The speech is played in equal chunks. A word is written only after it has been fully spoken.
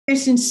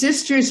Brothers and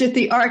sisters at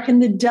the Ark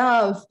and the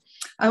Dove,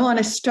 I want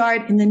to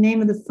start in the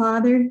name of the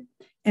Father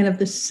and of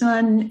the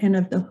Son and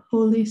of the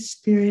Holy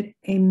Spirit.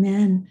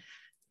 Amen.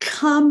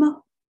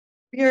 Come,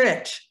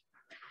 Spirit.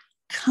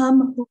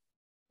 Come, Holy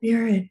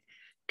Spirit.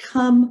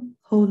 Come,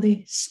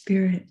 Holy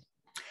Spirit.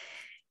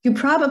 You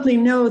probably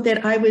know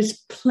that I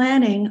was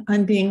planning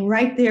on being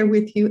right there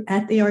with you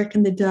at the Ark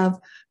and the Dove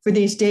for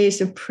these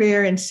days of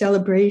prayer and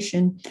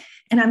celebration.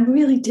 And I'm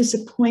really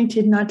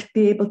disappointed not to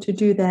be able to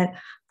do that.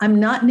 I'm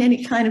not in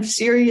any kind of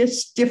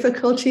serious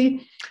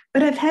difficulty,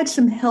 but I've had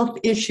some health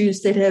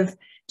issues that have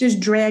just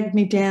dragged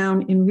me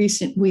down in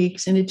recent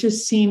weeks. And it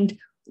just seemed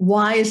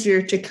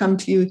wiser to come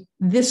to you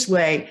this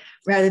way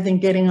rather than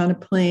getting on a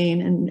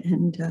plane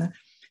and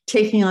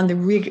taking on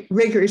the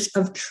rigors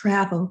of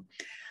travel.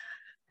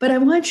 But I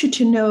want you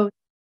to know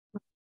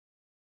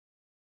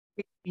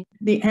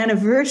the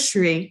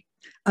anniversary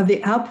of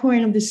the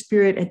outpouring of the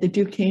Spirit at the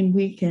Duquesne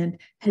weekend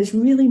has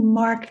really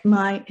marked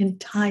my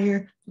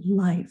entire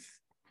life.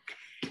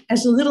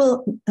 As a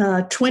little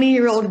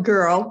 20-year-old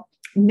girl,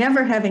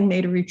 never having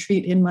made a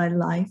retreat in my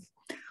life,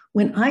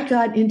 when I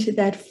got into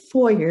that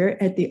foyer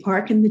at the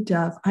Ark and the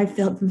Dove, I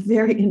felt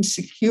very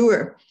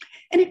insecure.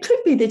 And it could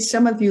be that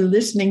some of you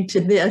listening to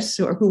this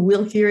or who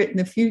will hear it in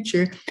the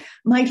future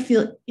might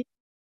feel,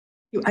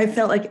 I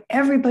felt like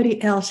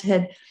everybody else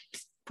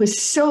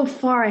was so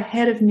far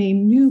ahead of me,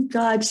 knew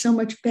God so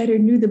much better,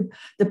 knew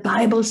the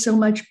Bible so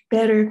much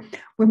better,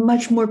 were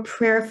much more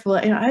prayerful.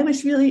 And I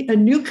was really a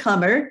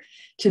newcomer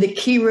to the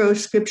Key Row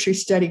Scripture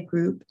Study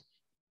Group.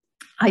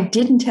 I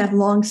didn't have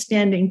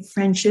long-standing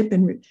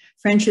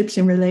friendships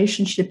and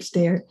relationships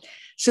there.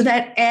 So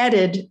that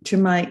added to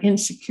my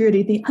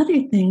insecurity. The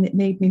other thing that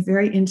made me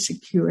very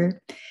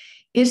insecure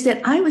is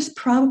that I was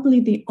probably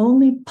the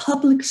only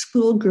public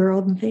school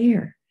girl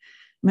there.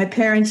 My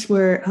parents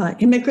were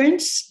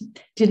immigrants,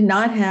 did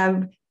not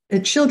have,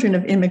 children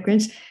of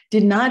immigrants,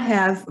 did not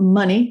have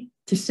money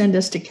to send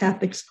us to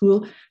Catholic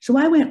school. So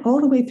I went all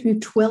the way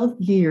through 12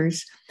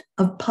 years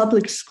of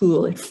public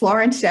school at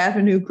Florence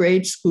Avenue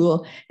Grade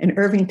School and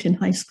Irvington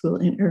High School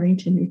in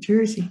Irvington, New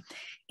Jersey.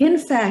 In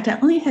fact, I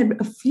only had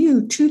a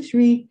few,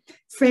 2-3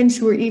 friends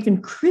who were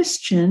even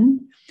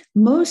Christian.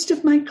 Most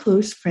of my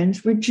close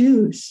friends were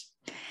Jews.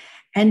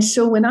 And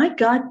so when I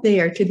got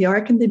there to the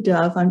Ark and the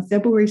Dove on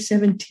February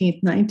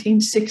 17th,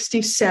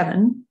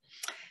 1967,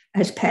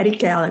 as Patti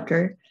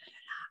Gallagher,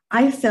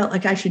 I felt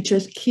like I should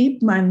just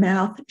keep my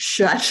mouth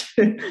shut,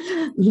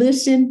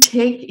 listen,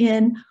 take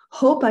in,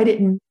 hope I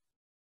didn't,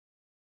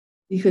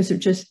 because of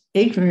just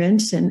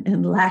ignorance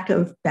and lack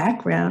of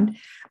background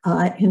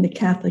in the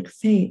Catholic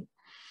faith.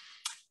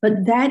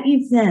 But that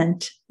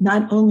event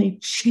not only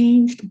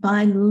changed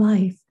my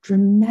life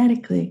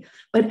dramatically,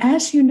 but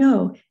as you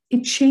know,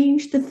 it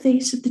changed the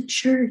face of the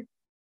church.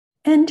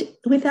 And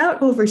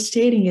without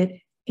overstating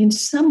it, in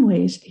some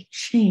ways, it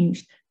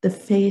changed the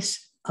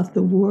face of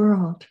the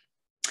world.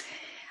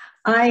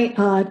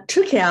 I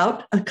took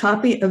out a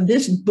copy of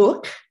this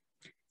book,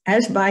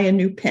 As by a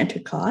New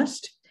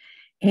Pentecost,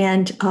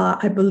 and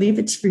I believe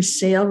it's for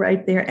sale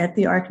right there at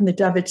the Ark and the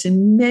Dove. It's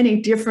in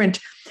many different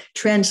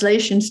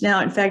translations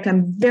now. In fact,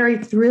 I'm very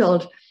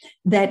thrilled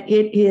that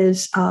it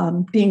is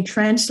being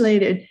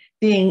translated,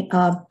 being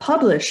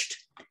published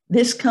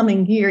this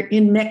coming year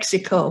in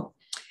Mexico.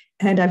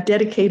 And I've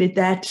dedicated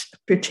that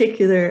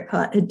particular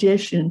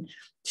edition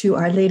to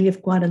Our Lady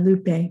of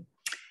Guadalupe.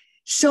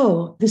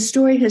 So the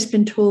story has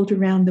been told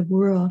around the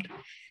world.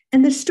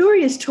 And the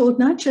story is told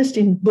not just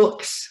in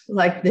books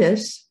like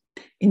this,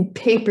 in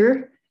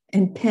paper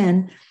and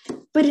pen,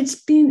 but it's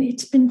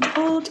been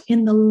told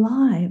in the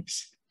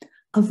lives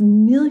of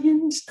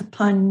millions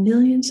upon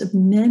millions of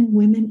men,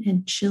 women,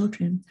 and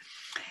children.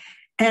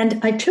 And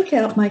I took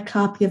out my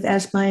copy of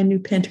As by a New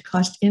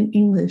Pentecost in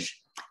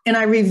English, and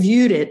I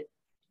reviewed it.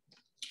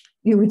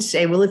 You would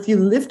say, well, if you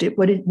lived it,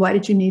 why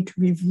did you need to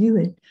review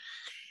it?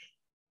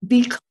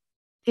 Because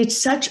it's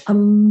such a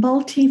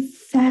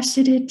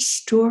multifaceted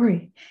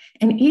story.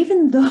 And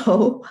even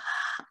though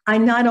I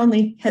not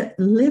only have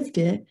lived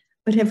it,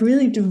 but have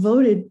really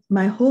devoted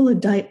my whole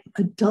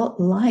adult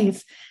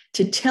life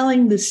to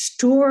telling the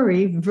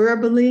story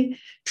verbally,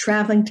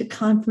 traveling to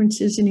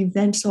conferences and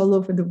events all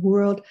over the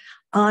world,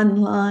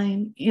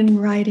 online, in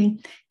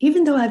writing,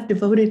 even though I've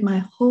devoted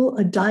my whole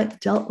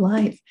adult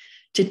life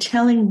to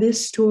telling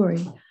this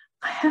story,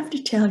 I have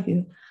to tell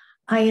you,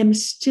 I am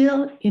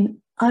still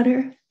in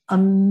utter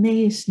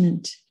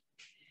amazement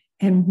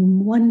and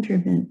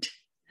wonderment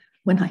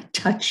when I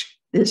touch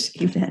this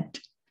event.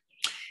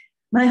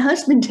 My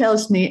husband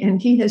tells me,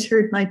 and he has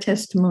heard my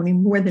testimony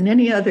more than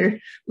any other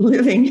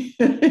living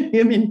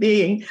human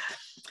being,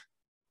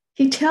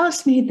 he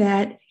tells me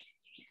that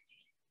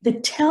the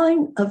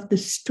telling of the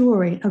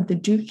story of the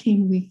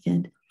Duquesne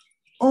weekend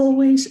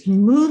always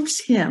moves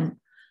him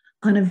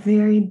on a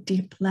very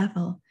deep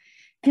level.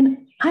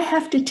 And I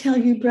have to tell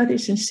you,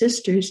 brothers and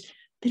sisters,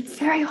 that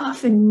very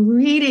often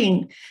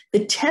reading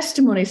the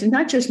testimonies, and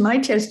not just my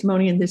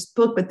testimony in this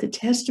book, but the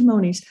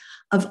testimonies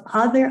of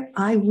other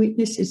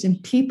eyewitnesses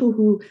and people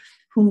who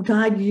whom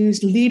God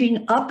used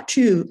leading up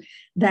to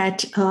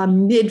that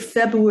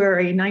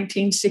mid-February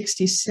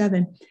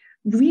 1967,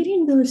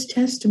 reading those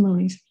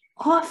testimonies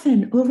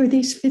often over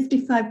these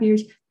 55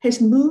 years has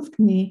moved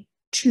me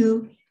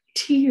to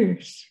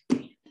tears.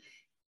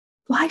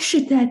 Why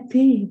should that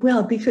be?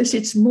 Well, because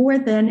it's more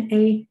than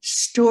a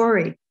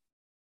story.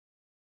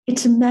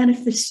 It's a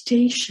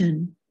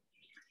manifestation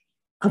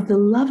of the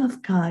love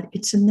of God.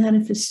 It's a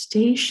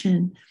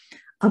manifestation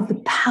of the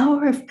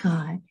power of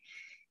God.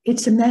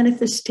 It's a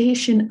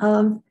manifestation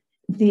of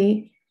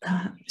the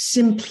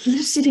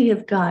simplicity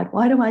of God.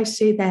 Why do I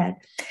say that?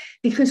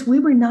 Because we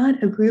were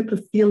not a group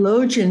of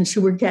theologians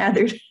who were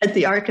gathered at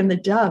the Ark and the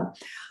Dove.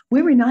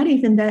 We were not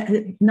even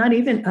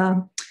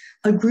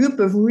a group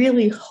of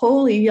really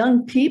holy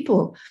young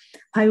people.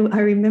 I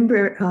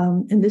remember,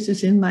 and this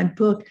is in my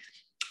book,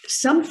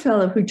 some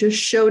fellow who just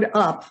showed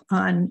up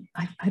on,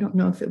 I don't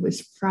know if it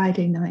was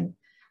Friday night,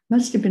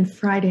 must have been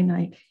Friday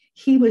night.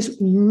 He was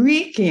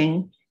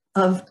reeking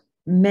of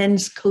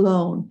men's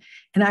cologne.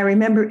 And I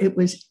remember it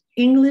was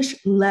English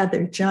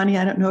leather. Johnny,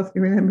 I don't know if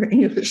you remember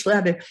English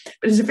leather,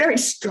 but it's a very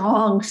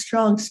strong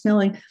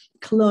smelling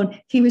cologne.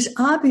 He was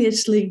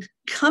obviously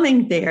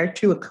coming there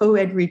to a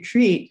co-ed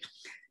retreat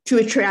to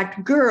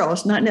attract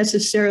girls, not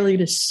necessarily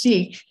to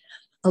seek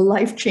a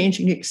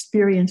life-changing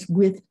experience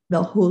with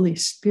the Holy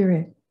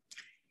Spirit.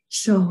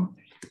 So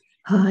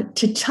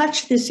to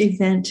touch this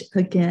event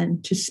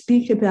again, to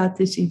speak about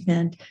this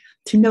event,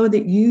 to know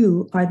that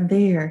you are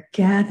there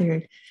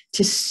gathered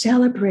to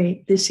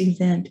celebrate this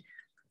event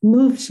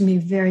moves me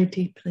very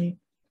deeply.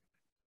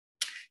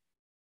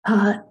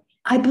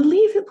 I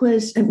believe it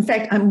was, in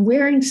fact, I'm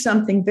wearing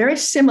something very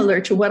similar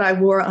to what I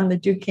wore on the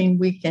Duquesne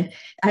weekend.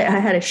 I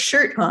had a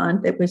shirt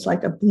on that was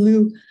like a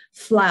blue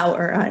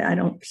flower. I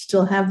don't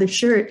still have the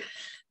shirt.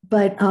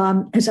 But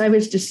as I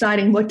was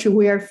deciding what to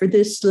wear for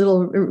this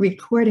little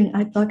recording,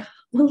 I thought,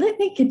 well, let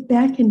me get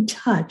back in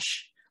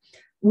touch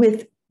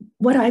with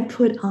what I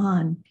put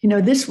on. You know,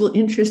 this will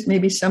interest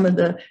maybe some of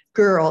the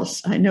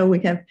girls. I know we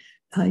have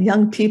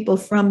young people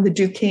from the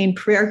Duquesne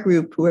prayer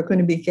group who are going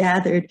to be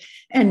gathered,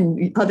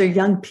 and other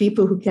young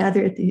people who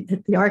gather at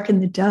the Ark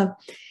and the Dove.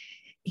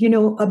 You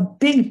know, a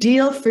big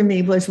deal for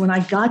me was when I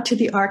got to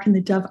the Ark and the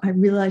Dove, I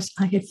realized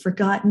I had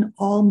forgotten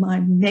all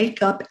my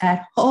makeup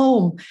at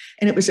home,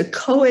 and it was a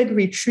co-ed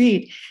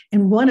retreat.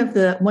 And one of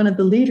the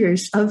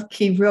leaders of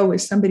Key Row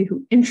was somebody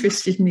who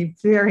interested me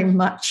very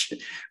much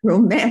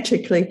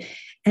romantically.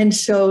 And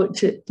so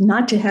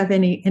not to have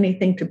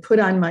anything to put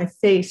on my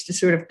face to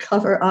sort of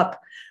cover up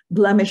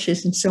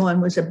blemishes and so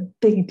on was a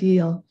big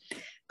deal.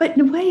 But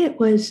in a way, it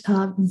was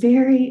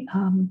very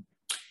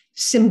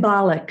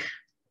symbolic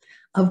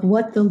of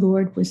what the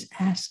Lord was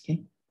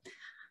asking.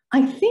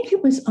 I think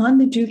it was on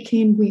the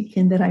Duquesne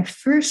weekend that I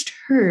first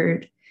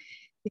heard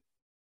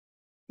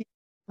the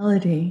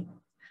melody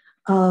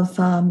of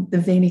the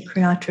Veni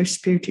Creator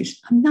Spiritus.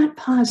 I'm not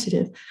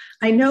positive.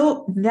 I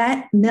know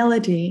that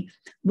melody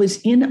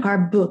was in our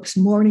books,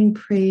 Morning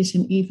Praise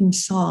and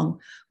Evensong,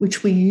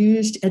 which we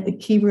used at the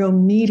Key Row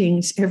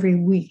meetings every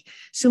week.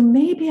 So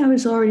maybe I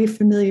was already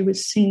familiar with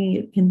singing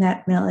it in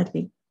that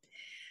melody.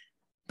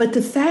 But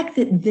the fact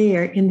that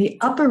there in the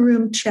upper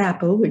room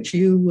chapel, which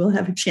you will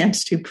have a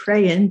chance to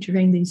pray in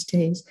during these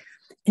days,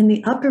 in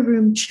the upper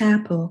room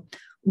chapel,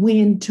 we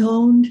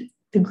intoned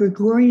the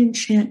Gregorian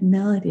chant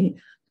melody,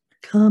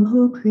 "Come,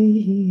 O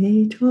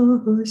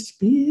Creator,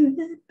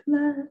 Spirit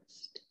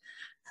blessed,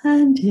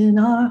 and in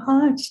our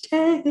hearts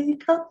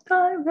take up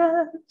thy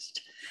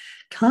rest.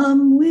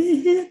 Come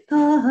with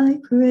thy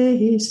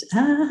grace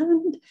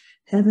and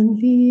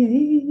heavenly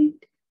aid,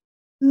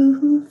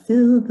 to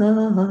fill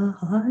the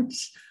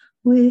hearts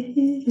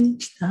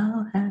which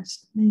thou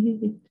hast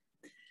made."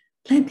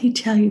 Let me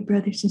tell you,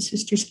 brothers and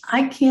sisters,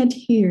 I can't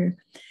hear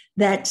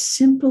that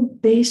simple,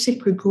 basic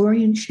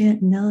Gregorian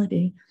chant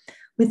melody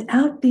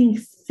without being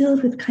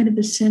filled with kind of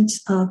a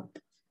sense of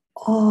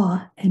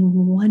awe and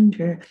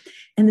wonder.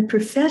 And the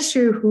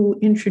professor who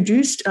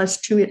introduced us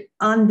to it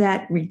on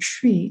that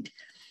retreat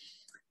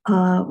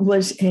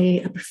was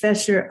a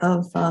professor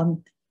of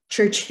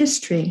church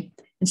history.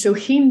 And so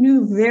he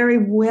knew very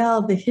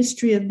well the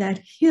history of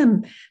that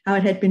hymn, how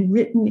it had been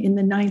written in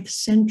the 9th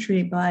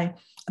century by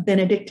a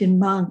Benedictine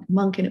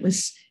monk, and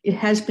it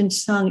has been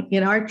sung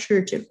in our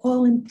church at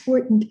all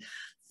important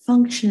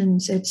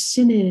functions, at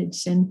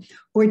synods and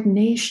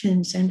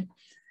ordinations.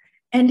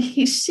 And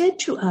he said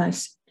to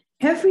us,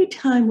 every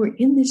time we're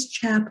in this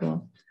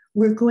chapel,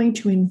 we're going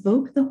to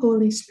invoke the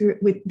Holy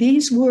Spirit with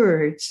these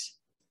words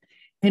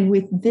and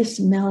with this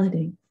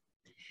melody.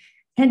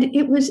 And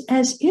it was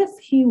as if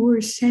he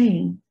were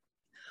saying,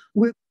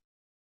 we're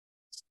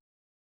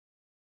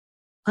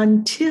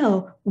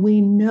until we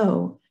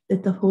know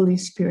that the Holy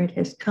Spirit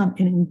has come.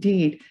 And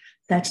indeed,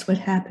 that's what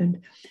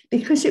happened.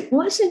 Because it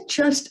wasn't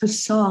just a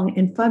song,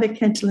 and Father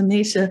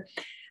Cantalamessa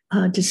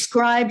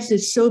describes it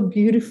so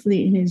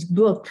beautifully in his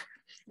book,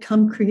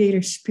 Come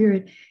Creator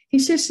Spirit. He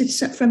says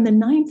that from the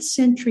 9th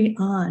century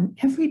on,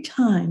 every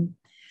time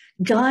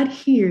God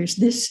hears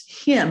this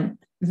hymn,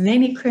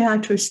 Veni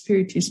Creator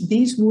Spiritus,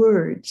 these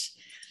words,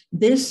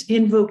 this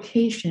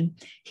invocation,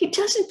 he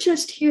doesn't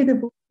just hear the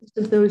voices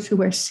of those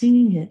who are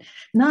singing it,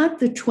 not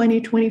the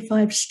 20,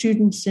 25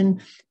 students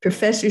and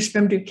professors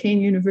from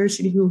Duquesne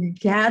University who were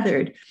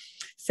gathered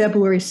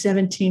February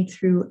 17th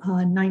through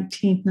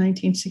 19th,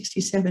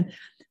 1967.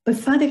 But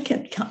Father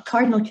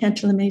Cardinal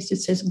Cantalamessa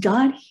says,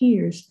 God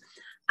hears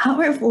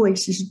our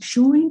voices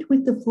joined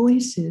with the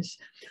voices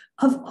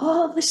of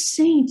all the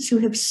saints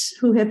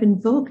who have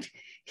invoked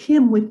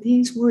him with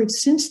these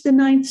words since the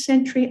 9th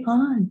century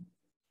on,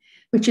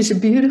 which is a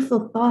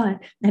beautiful thought.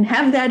 And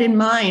have that in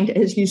mind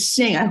as you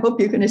sing. I hope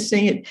you're going to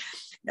sing it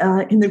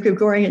in the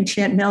Gregorian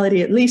chant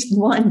melody at least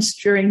once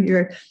during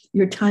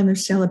your time of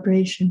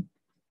celebration.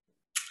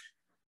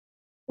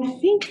 I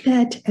think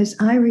that as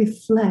I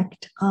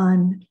reflect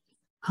on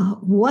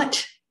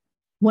what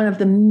one of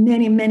the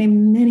many, many,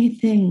 many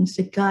things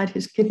that God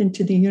has given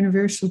to the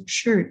universal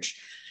church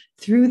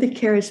through the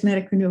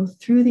charismatic renewal,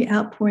 through the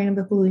outpouring of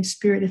the Holy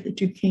Spirit at the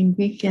Duquesne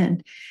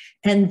weekend,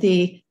 and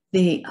the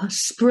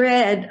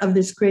spread of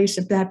this grace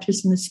of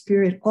baptism of the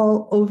Spirit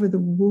all over the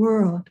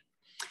world,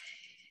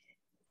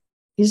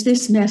 is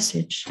this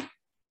message: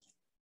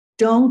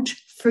 don't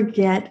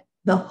forget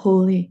the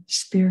Holy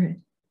Spirit.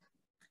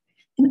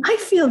 And I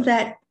feel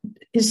that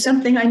is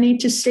something I need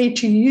to say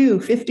to you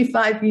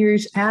 55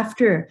 years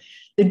after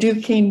the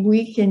Duquesne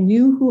weekend,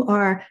 you who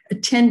are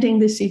attending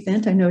this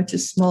event. I know it's a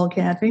small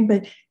gathering,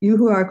 but you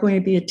who are going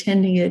to be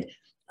attending it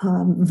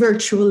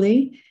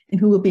virtually and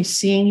who will be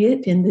seeing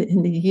it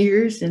in the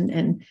years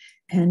and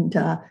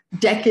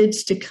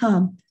decades to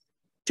come,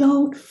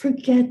 don't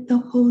forget the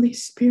Holy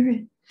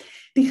Spirit.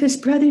 Because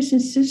brothers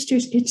and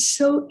sisters, it's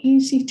so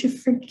easy to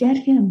forget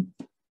him,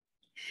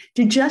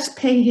 to just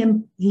pay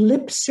him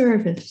lip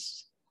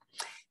service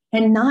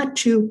and not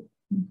to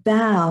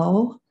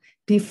bow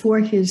before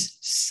his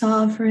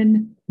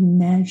sovereign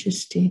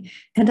majesty.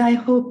 And I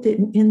hope that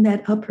in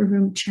that upper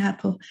room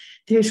chapel,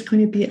 there's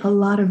going to be a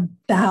lot of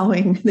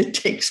bowing that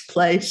takes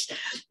place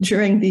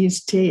during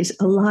these days,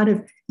 a lot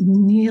of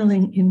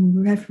kneeling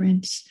in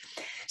reverence.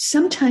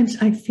 Sometimes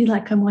I feel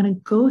like I want to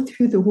go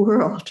through the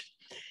world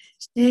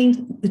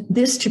saying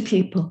this to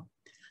people: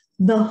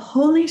 the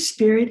Holy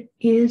Spirit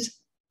is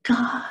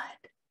God,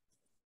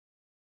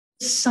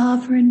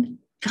 sovereign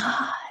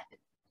God.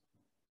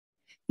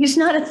 He's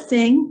not a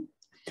thing.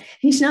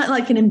 He's not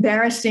like an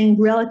embarrassing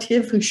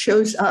relative who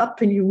shows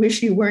up and you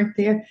wish you weren't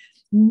there.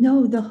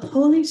 No, the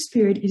Holy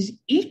Spirit is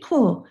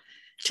equal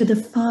to the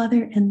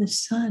Father and the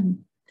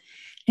Son.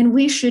 And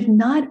we should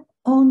not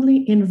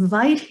only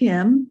invite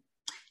him,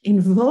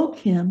 invoke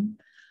him,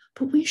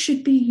 but we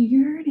should be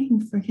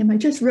yearning for him. I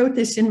just wrote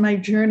this in my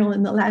journal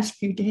in the last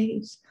few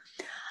days.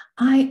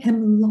 I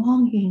am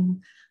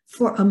longing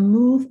for a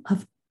move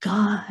of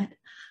God.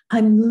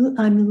 I'm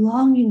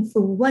longing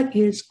for what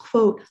is,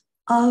 quote,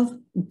 of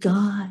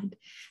God,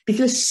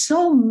 because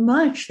so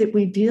much that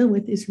we deal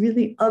with is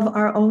really of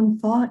our own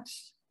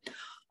thoughts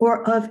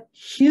or of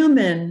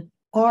human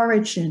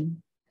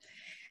origin.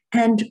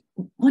 And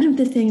one of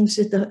the things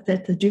that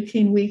the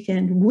Duquesne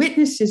weekend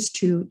witnesses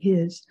to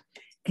is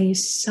a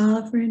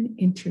sovereign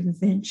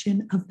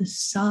intervention of the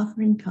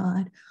sovereign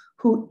God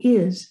who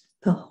is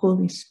the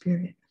Holy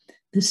Spirit,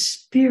 the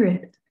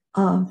Spirit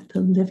of the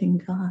living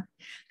God.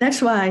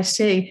 That's why I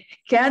say,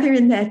 gather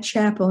in that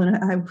chapel,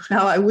 and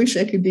how I wish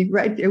I could be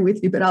right there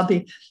with you, but I'll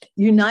be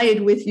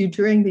united with you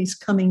during these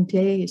coming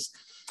days.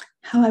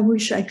 How I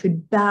wish I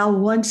could bow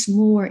once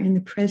more in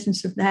the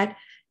presence of that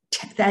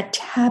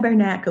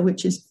tabernacle,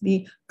 which is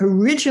the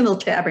original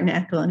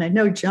tabernacle. And I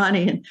know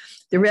Johnny and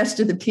the rest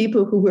of the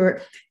people who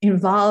were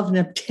involved in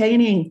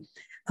obtaining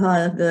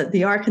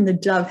the Ark and the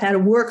Dove had to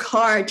work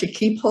hard to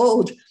keep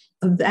hold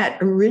of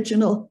that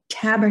original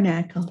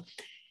tabernacle,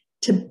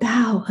 to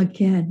bow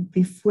again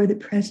before the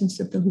presence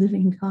of the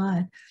living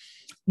God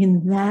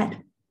in that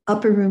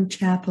upper room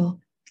chapel,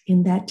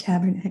 in that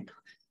tabernacle.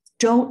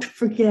 Don't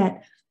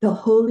forget, the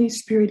Holy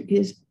Spirit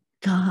is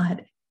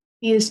God.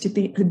 He is to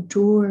be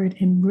adored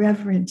and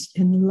reverenced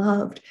and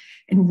loved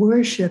and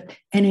worshiped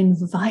and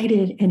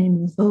invited and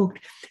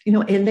invoked. You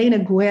know, Elena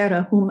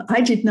Guerra, whom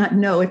I did not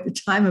know at the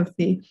time of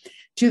the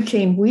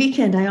Duquesne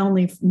weekend, I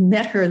only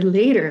met her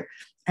later.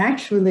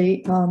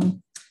 Actually,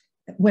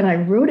 when I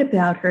wrote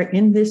about her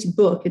in this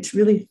book, it's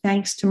really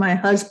thanks to my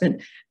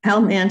husband,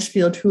 Al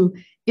Mansfield, who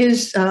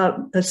is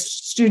a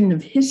student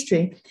of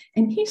history.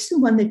 And he's the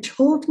one that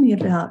told me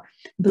about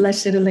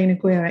Blessed Elena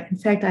Guerra. In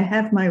fact, I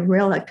have my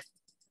relic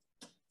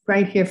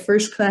right here,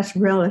 first class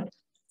relic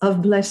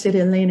of Blessed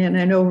Elena. And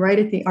I know right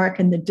at the Ark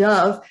and the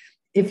Dove,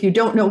 if you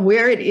don't know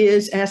where it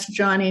is, ask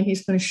Johnny and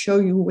he's going to show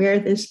you where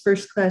this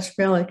first class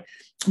relic,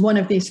 one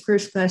of these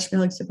first class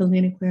relics of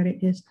Elena Guerra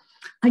is.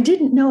 I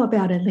didn't know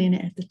about Elena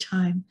at the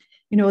time.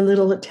 You know, a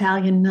little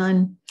Italian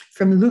nun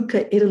from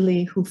Lucca,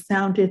 Italy, who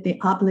founded the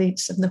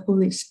Oblates of the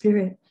Holy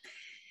Spirit.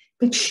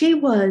 But she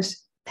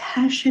was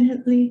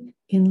passionately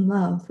in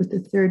love with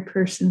the third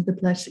person of the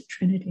Blessed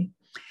Trinity.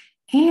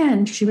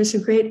 And she was a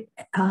great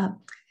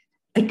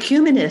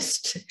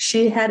ecumenist.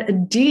 She had a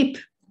deep,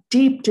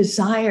 deep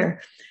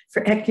desire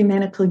for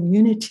ecumenical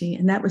unity.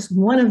 And that was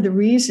one of the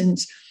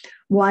reasons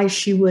why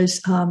she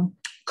was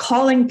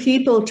calling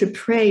people to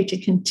pray, to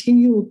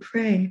continual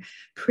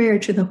prayer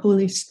to the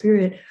Holy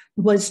Spirit,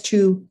 was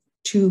to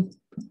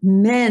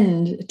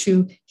mend,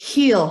 to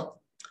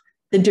heal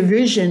the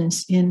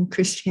divisions in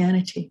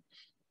Christianity.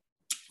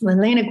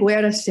 Elena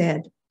Guerra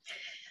said,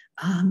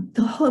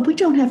 we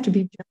don't have to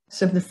be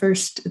jealous of the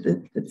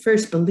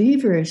first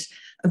believers,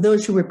 of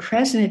those who were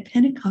present at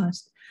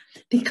Pentecost,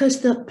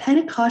 because the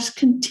Pentecost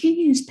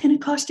continues.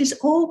 Pentecost is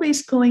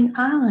always going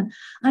on,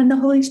 and the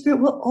Holy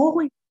Spirit will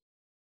always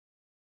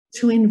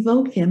to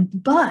invoke him.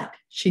 But,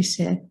 she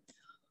said,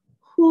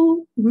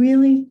 who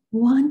really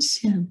wants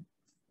him?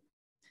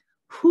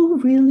 Who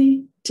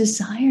really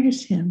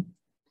desires him?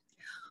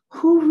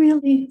 Who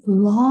really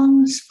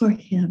longs for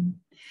him?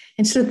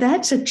 And so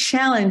that's a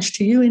challenge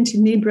to you and to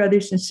me,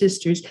 brothers and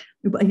sisters.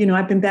 You know,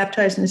 I've been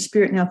baptized in the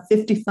Spirit now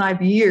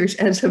 55 years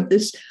as of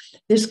this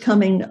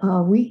coming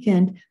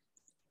weekend.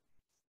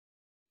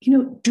 You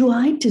know, do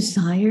I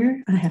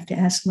desire, I have to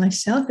ask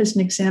myself as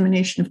an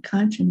examination of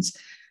conscience,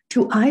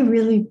 do I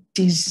really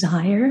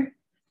desire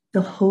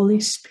the Holy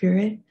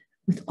Spirit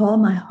with all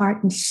my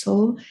heart and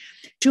soul?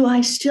 Do I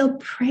still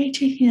pray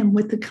to him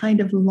with the kind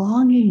of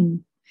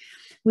longing,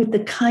 with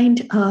the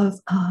kind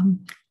of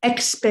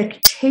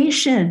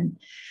expectation?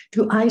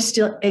 Do I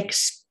still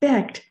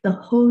expect the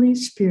Holy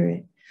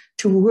Spirit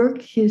to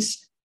work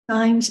his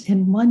signs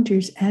and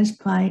wonders as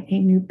by a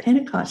new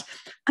Pentecost?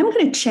 I'm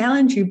going to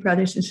challenge you,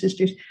 brothers and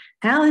sisters.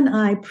 Al and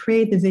I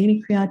pray the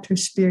Veni Creator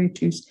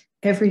Spiritus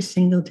every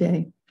single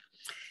day.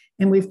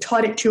 And we've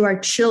taught it to our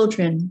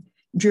children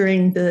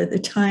during the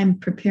time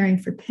preparing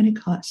for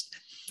Pentecost.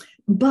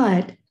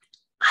 But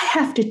I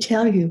have to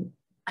tell you,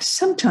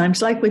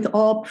 sometimes, like with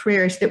all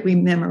prayers that we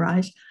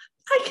memorize,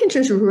 I can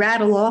just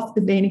rattle off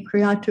the Veni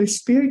Creator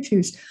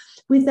Spiritus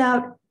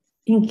without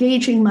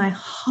engaging my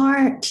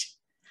heart,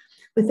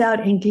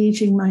 without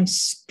engaging my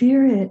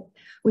spirit,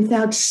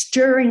 without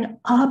stirring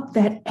up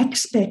that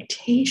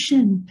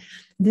expectation.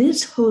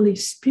 This Holy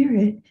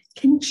Spirit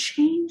can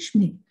change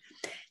me,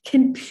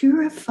 can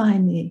purify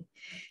me,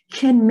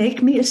 can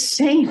make me a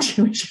saint,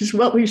 which is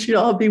what we should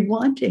all be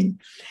wanting,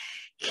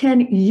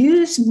 can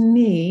use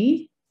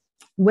me,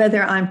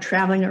 whether I'm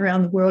traveling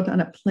around the world on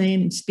a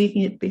plane and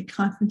speaking at big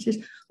conferences,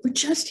 or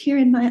just here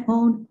in my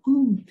own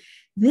home.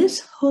 This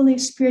Holy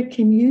Spirit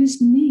can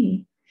use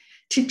me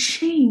to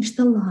change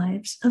the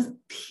lives of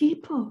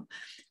people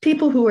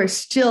who are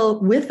still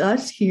with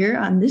us here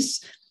on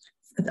this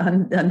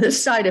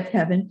side of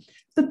heaven,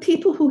 but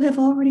people who have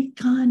already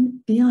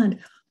gone beyond.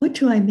 What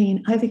do I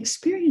mean? I've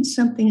experienced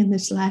something in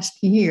this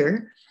last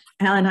year.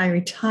 Al and I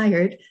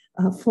retired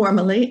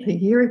formally a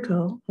year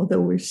ago,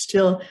 although we're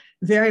still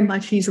very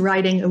much, he's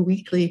writing a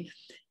weekly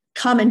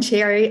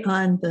commentary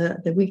on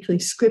the weekly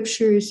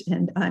scriptures,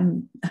 and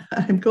I'm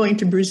going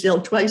to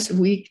Brazil twice a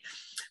week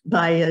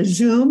by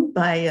Zoom,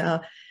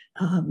 by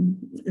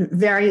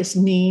various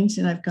means,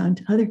 and I've gone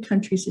to other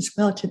countries as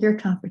well to their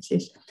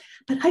conferences.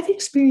 But I've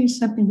experienced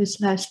something this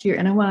last year,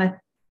 and I want to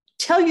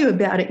tell you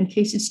about it in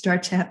case it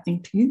starts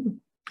happening to you.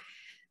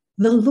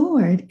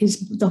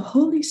 The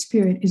Holy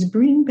Spirit is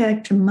bringing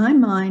back to my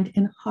mind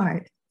and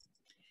heart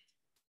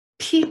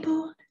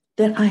people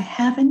that I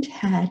haven't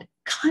had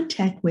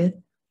contact with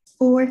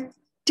for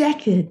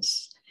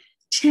decades,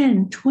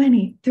 10,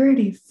 20,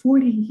 30,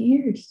 40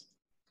 years,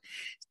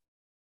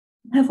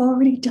 have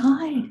already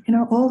died and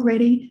are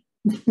already,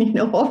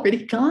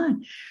 already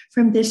gone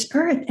from this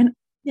earth. And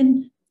I've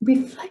been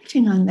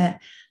reflecting on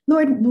that.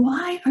 Lord,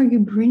 why are you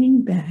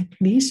bringing back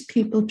these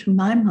people to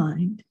my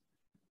mind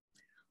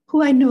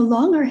who I no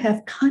longer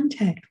have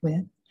contact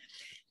with?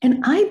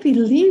 And I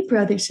believe,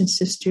 brothers and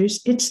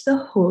sisters, it's the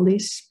Holy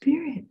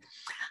Spirit.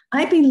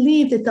 I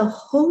believe that the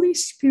Holy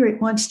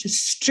Spirit wants to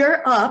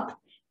stir up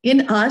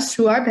in us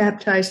who are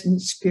baptized in the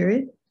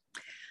Spirit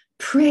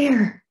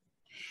prayer,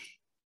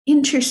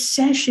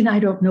 intercession. I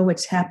don't know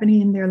what's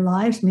happening in their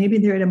lives. Maybe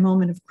they're at a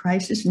moment of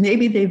crisis.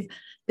 Maybe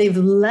they've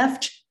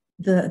left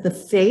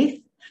the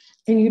faith.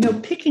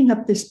 And, picking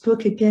up this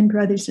book again,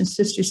 brothers and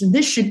sisters, and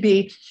this should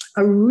be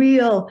a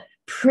real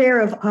prayer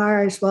of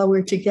ours while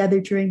we're together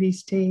during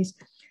these days.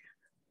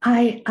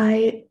 I'm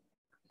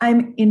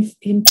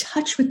in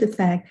touch with the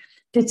fact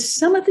that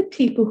some of the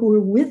people who were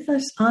with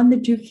us on the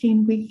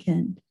Duquesne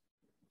weekend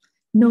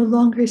no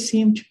longer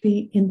seem to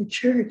be in the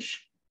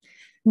church,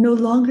 no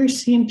longer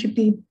seem to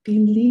be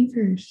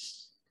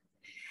believers.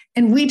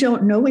 And we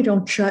don't know, we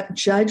don't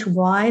judge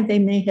why they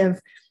may have,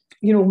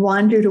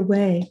 wandered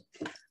away.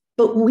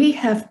 But we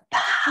have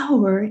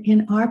power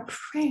in our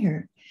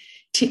prayer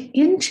to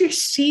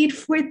intercede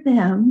for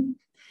them,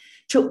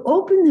 to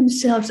open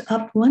themselves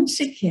up once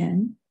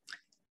again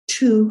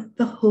to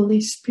the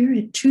Holy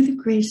Spirit, to the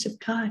grace of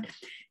God.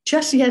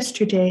 Just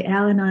yesterday,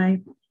 Al and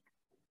I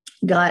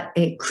got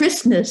a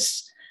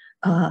Christmas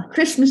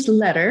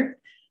letter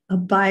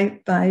by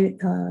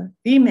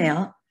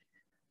email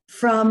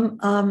from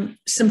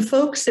some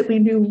folks that we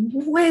knew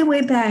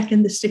way back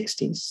in the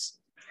 60s,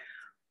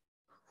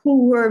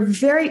 who were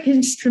very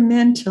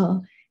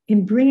instrumental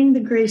in bringing the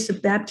grace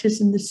of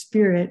baptism in the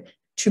Spirit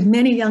to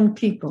many young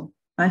people.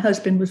 My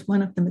husband was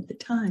one of them at the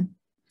time.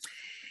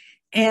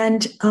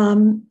 And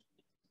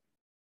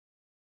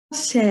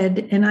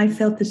said, and I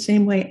felt the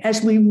same way,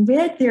 as we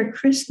read their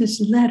Christmas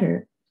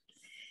letter,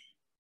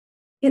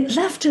 it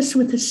left us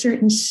with a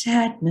certain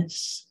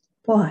sadness.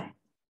 Why?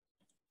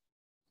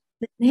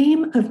 The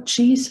name of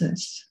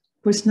Jesus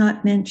was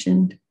not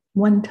mentioned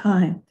one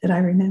time that I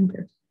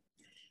remember.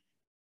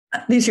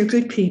 These are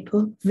good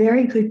people,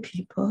 very good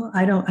people.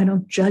 I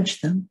don't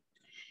judge them.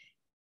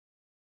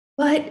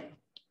 But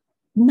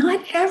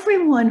not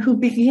everyone who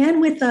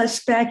began with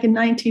us back in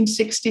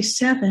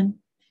 1967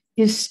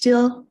 is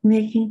still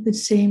making the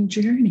same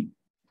journey.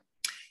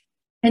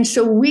 And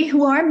so we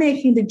who are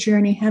making the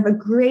journey have a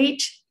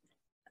great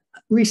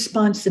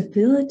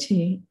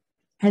responsibility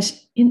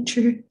as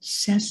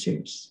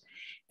intercessors.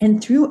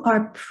 And through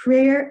our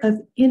prayer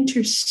of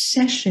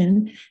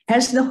intercession,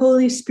 as the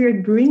Holy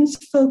Spirit brings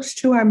folks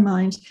to our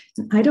minds,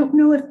 and I don't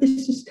know if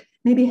this is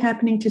maybe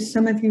happening to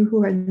some of you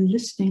who are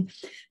listening,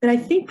 but I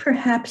think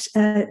perhaps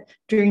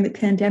during the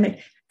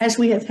pandemic, as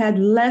we have had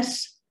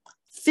less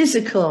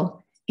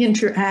physical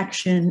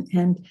interaction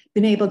and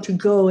been able to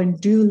go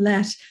and do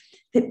less,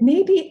 that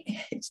maybe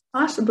it's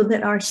possible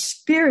that our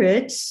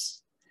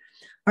spirits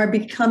are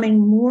becoming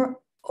more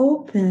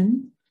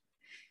open,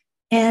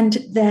 and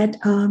that,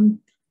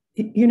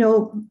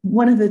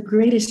 one of the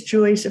greatest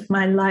joys of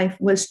my life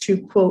was to,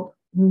 quote,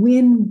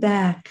 win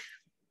back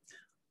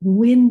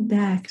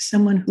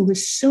someone who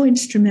was so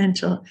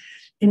instrumental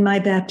in my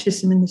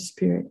baptism in the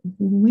Spirit.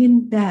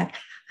 Win back.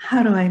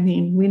 How do I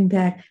mean win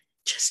back?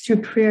 Just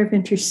through prayer of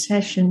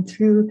intercession,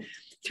 through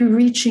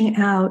reaching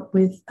out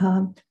with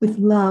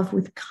love,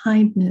 with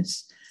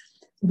kindness,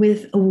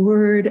 with a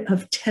word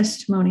of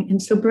testimony.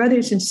 And so,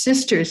 brothers and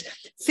sisters,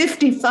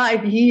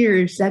 55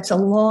 years, that's a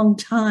long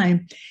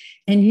time.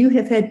 And you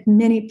have had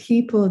many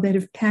people that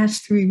have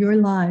passed through your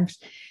lives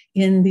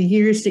in the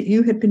years that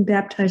you have been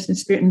baptized in the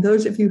Spirit. And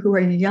those of you who are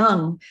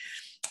young,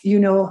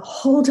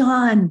 hold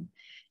on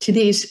to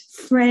these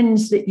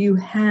friends that you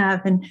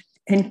have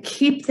and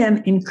keep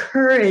them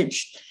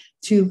encouraged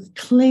to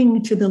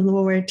cling to the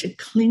Lord, to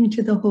cling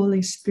to the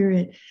Holy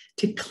Spirit,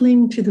 to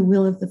cling to the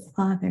will of the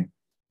Father.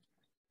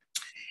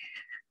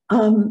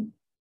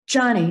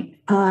 Johnny,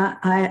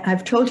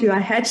 I've told you I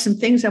had some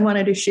things I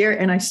wanted to share,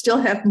 and I still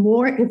have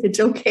more if it's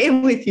okay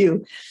with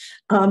you.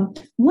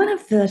 One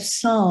of the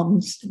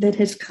Psalms that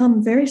has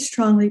come very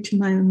strongly to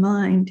my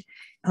mind,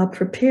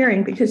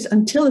 preparing, because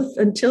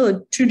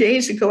until 2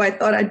 days ago, I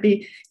thought I'd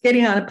be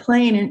getting on a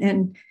plane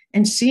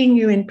and seeing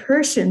you in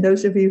person,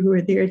 those of you who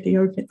are there at the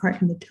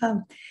Ark in the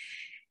Tub.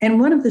 And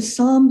one of the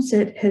Psalms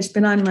that has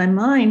been on my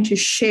mind to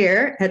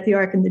share at the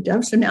Ark in the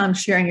Dove, so now I'm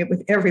sharing it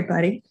with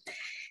everybody,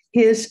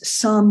 is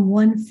Psalm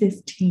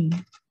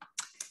 115.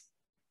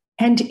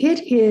 And it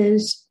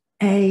is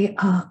a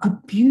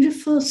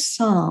beautiful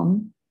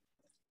psalm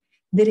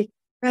that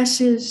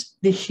expresses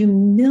the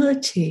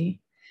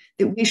humility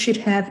that we should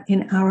have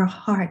in our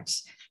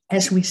hearts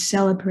as we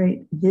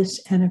celebrate this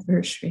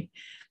anniversary.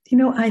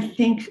 I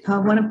think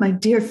one of my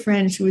dear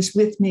friends who was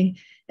with me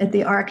at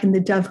the Ark and the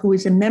Dove, who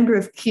was a member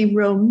of Key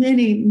Row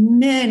many,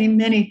 many,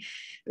 many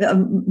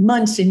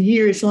months and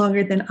years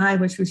longer than I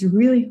was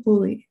really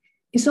holy,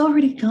 is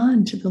already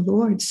gone to the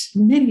Lord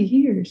many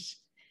years.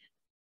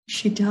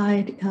 She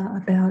died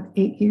about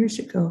 8 years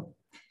ago.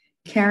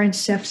 Karen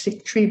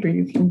Sefcik-Trieber,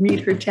 you can read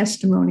her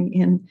testimony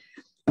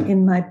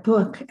in my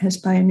book, As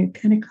by a New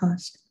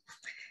Pentecost.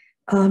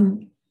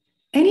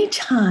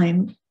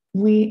 Anytime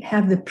we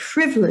have the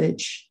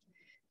privilege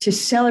to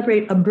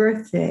celebrate a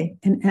birthday,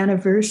 an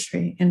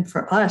anniversary, and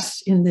for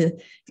us in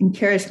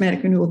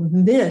Charismatic Renewal,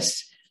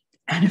 this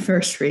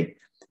anniversary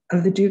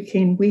of the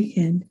Duquesne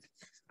weekend,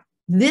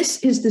 this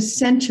is the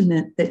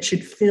sentiment that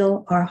should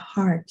fill our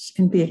hearts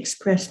and be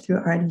expressed through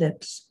our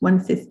lips.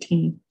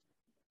 115.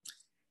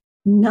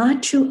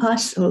 Not to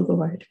us, O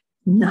Lord,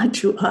 not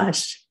to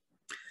us,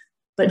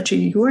 but to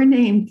your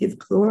name give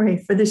glory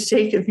for the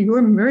sake of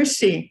your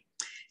mercy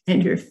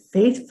and your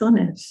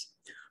faithfulness.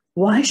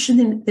 Why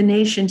should the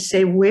nations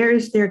say, where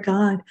is their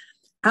God?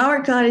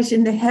 Our God is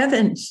in the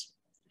heavens.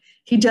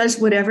 He does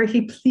whatever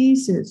he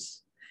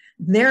pleases.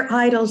 Their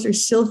idols are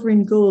silver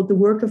and gold, the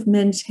work of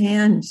men's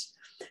hands.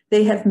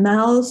 They have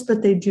mouths,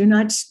 but they do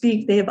not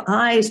speak. They have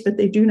eyes, but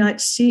they do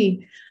not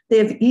see. They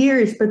have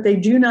ears, but they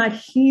do not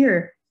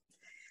hear.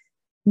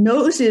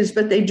 Noses,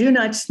 but they do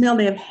not smell.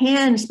 They have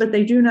hands, but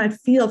they do not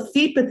feel.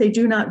 Feet, but they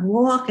do not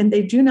walk, and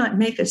they do not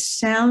make a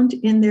sound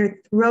in their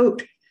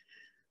throat.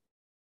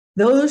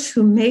 Those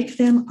who make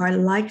them are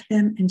like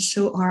them, and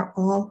so are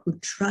all who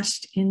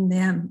trust in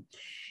them.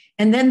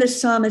 And then the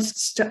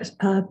psalmist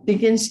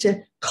begins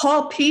to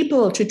call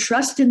people to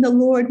trust in the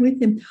Lord with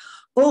him.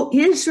 O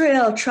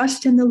Israel,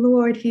 trust in the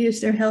Lord. He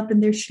is their help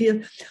and their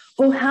shield.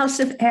 O house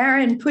of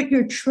Aaron, put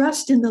your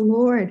trust in the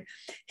Lord.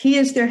 He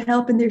is their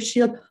help and their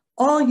shield.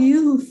 All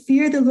you who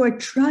fear the Lord,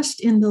 trust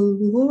in the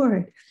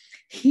Lord.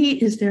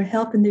 He is their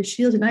help and their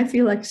shield. And I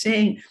feel like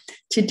saying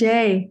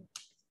today,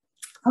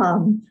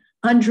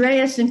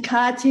 Andreas and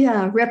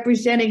Katia,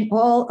 representing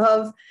all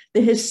of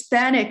the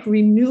Hispanic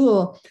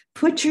renewal.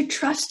 Put your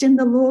trust in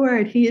the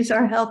Lord. He is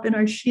our help and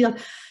our shield.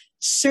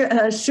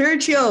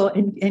 Sergio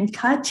and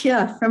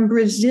Katia from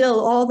Brazil,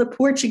 all the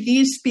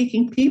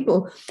Portuguese-speaking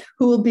people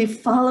who will be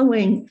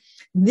following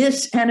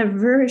this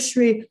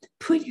anniversary.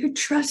 Put your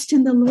trust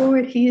in the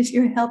Lord. He is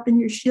your help and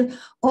your shield.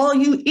 All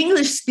you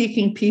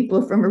English-speaking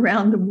people from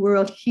around the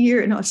world,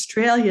 here in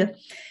Australia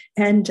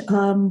and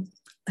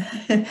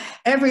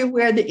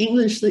everywhere the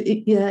English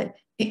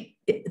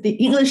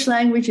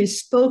language is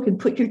spoken.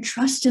 Put your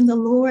trust in the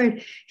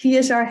Lord. He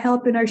is our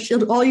help and our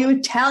shield. All you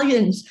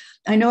Italians,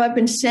 I know I've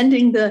been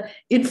sending the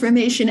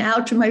information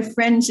out to my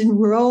friends in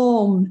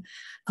Rome.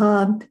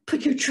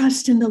 Put your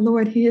trust in the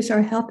Lord. He is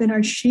our help and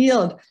our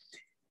shield.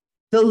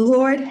 The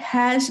Lord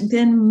has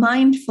been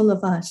mindful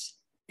of us,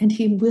 and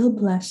he will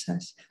bless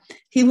us.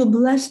 He will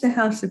bless the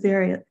house of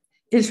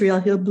Israel.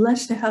 He'll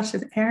bless the house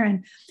of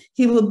Aaron.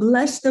 He will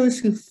bless those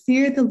who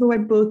fear the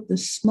Lord, both the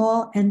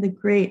small and the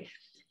great.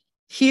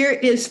 Here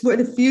is for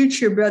the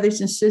future,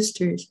 brothers and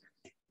sisters.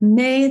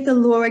 May the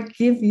Lord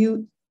give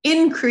you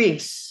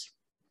increase.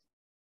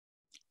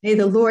 May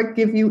the Lord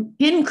give you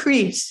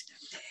increase.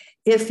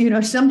 If,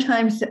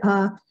 sometimes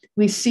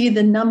we see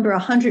the number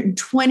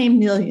 120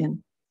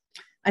 million.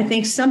 I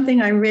think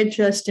something I read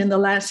just in the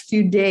last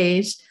few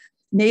days,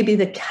 maybe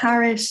the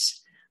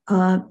Caris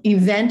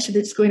event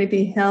that's going to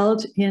be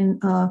held in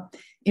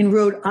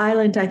Rhode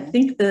Island. I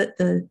think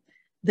the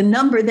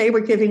number they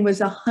were giving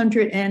was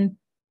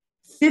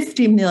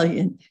 150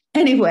 million.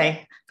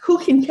 Anyway, who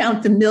can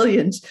count the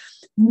millions?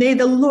 May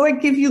the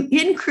Lord give you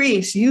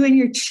increase, you and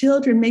your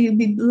children. May you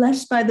be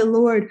blessed by the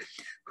Lord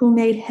who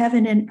made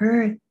heaven and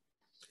earth.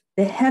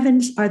 The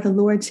heavens are the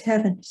Lord's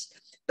heavens,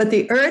 but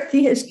the earth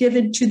he has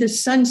given to the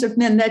sons of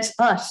men. That's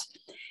us.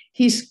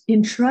 He's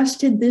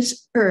entrusted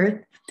this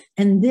earth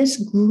and this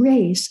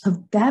grace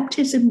of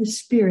baptism in the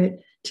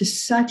Spirit to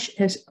such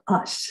as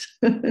us.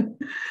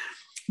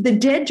 The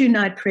dead do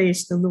not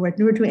praise the Lord,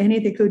 nor do any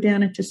that go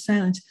down into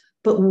silence.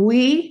 But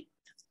we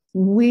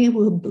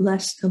will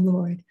bless the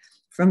Lord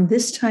from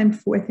this time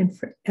forth and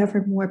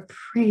forevermore.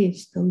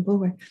 Praise the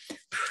Lord.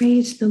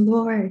 Praise the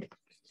Lord.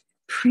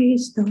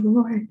 Praise the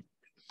Lord.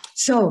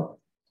 So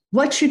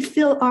what should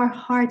fill our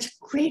hearts?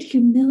 Great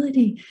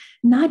humility,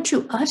 not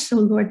to us, O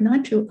Lord,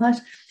 not to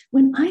us.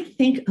 When I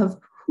think of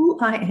who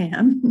I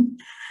am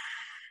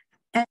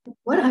and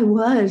what I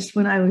was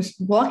when I was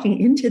walking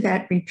into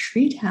that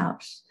retreat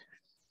house,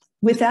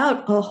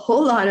 without a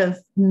whole lot of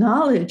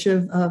knowledge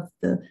of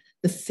the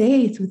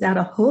faith, without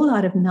a whole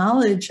lot of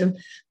knowledge of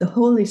the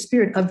Holy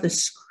Spirit, of the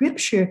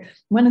scripture.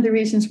 One of the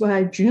reasons why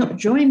I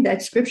joined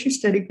that scripture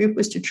study group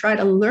was to try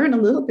to learn a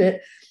little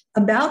bit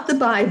about the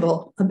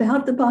Bible.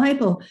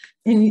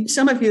 And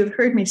some of you have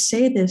heard me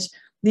say this.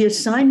 The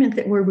assignment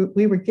that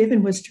we were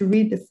given was to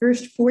read the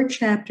first 4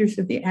 chapters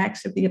of the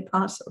Acts of the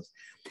Apostles.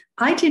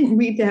 I didn't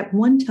read that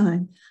one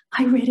time.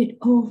 I read it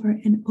over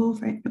and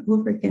over and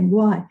over again.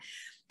 Why?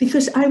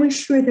 Because I was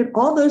sure that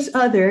all those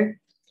other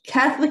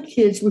Catholic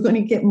kids were going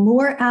to get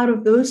more out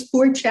of those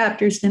 4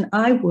 chapters than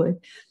I would.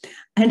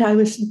 And I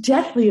was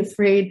deathly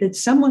afraid that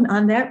someone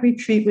on that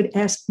retreat would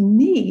ask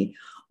me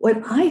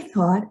what I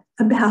thought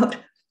about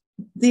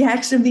the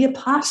Acts of the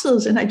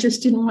Apostles. And I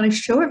just didn't want to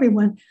show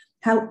everyone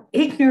how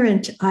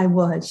ignorant I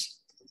was.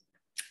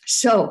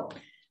 So,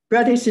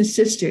 brothers and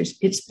sisters,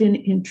 it's been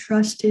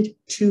entrusted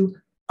to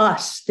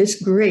us,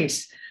 this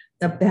grace,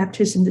 the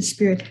baptism of the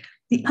Spirit.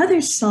 The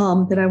other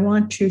psalm that I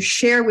want to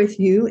share with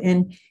you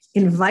and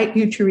invite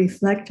you to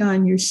reflect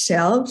on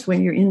yourselves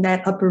when you're in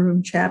that upper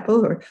room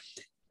chapel or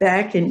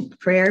back in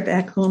prayer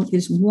back home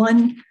is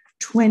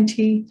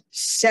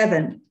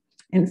 127.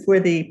 And for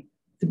the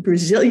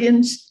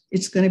Brazilians,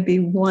 it's going to be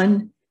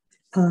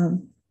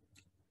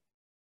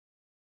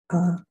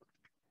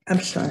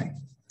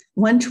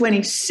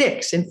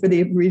 126. And for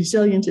the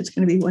Brazilians, it's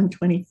going to be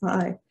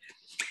 125.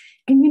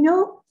 And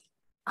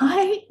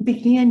I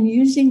began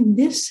using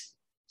this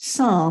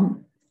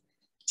psalm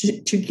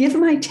to give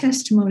my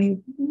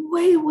testimony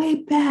way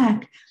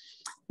back,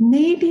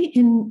 maybe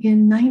in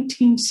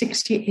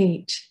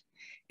 1968.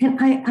 And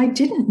I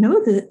didn't know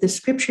the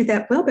scripture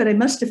that well, but I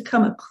must have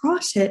come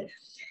across it.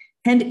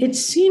 And it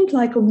seemed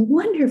like a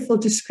wonderful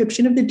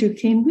description of the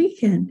Duquesne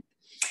weekend.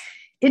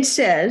 It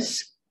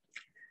says,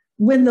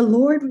 when the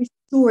Lord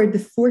restored the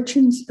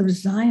fortunes of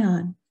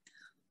Zion,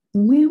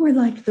 we were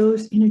like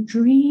those in a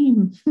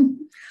dream.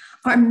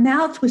 Our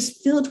mouth was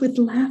filled with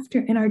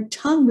laughter and our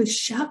tongue with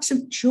shouts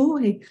of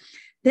joy.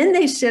 Then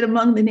they said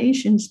among the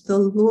nations, the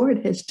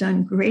Lord has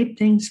done great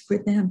things for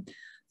them.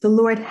 The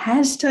Lord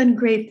has done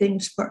great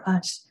things for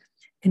us,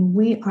 and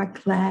we are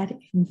glad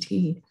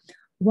indeed.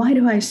 Why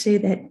do I say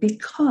that?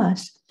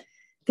 Because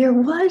there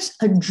was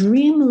a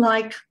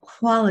dreamlike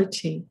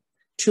quality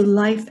to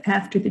life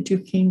after the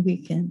Duquesne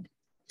weekend.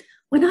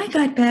 When I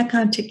got back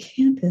onto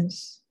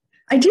campus,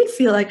 I did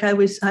feel like I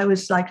was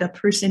like a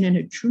person in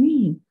a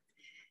dream.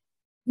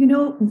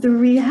 The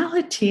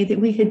reality that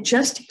we had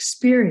just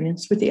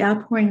experienced with the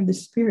outpouring of the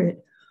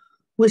Spirit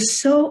was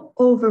so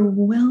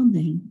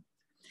overwhelming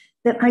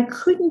that I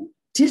couldn't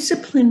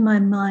discipline my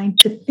mind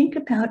to think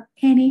about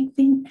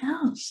anything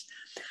else.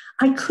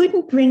 I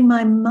couldn't bring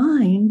my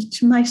mind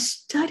to my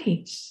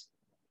studies.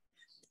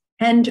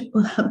 And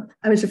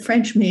I was a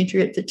French major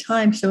at the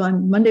time. So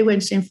on Monday,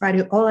 Wednesday, and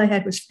Friday, all I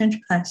had was French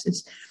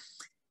classes.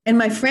 And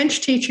my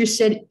French teacher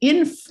said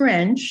in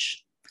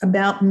French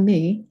about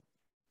me,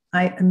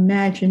 I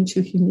imagine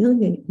to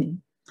humiliate me,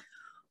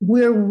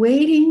 we're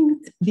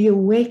waiting the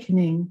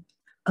awakening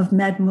of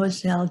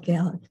Mademoiselle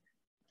Gallagher.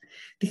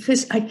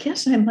 Because I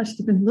guess I must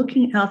have been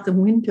looking out the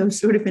window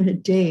sort of in a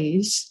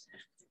daze,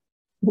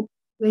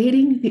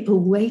 waiting the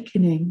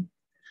awakening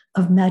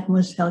of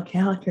Mademoiselle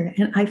Gallagher.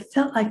 And I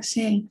felt like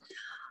saying,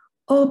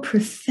 oh,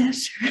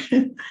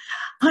 Professor,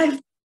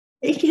 I've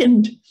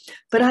awakened,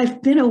 but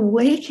I've been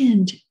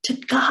awakened to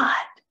God.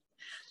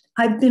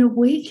 I've been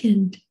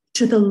awakened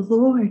to the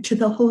Lord, to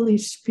the Holy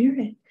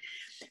Spirit,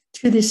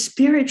 to the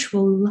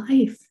spiritual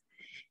life.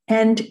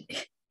 And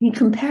in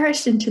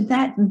comparison to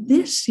that,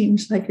 this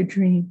seems like a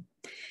dream.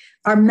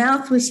 Our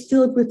mouth was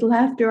filled with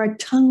laughter, our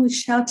tongue with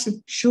shouts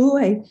of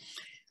joy.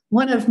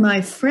 One of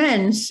my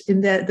friends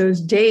in those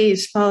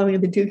days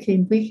following the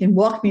Duquesne weekend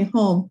walked me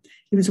home.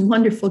 He was a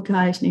wonderful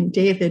guy named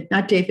David,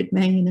 not David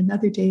Mangan,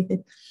 another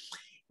David.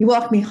 He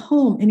walked me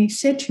home and he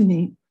said to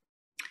me,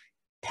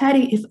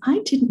 Patti, if I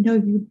didn't know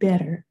you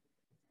better,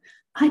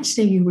 I'd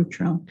say you were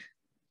drunk.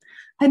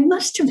 I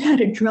must have had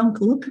a drunk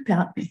look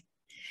about me.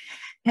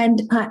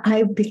 And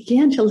I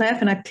began to laugh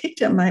and I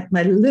picked up my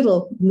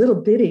little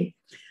bitty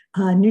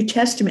New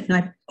Testament and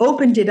I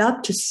opened it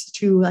up to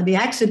the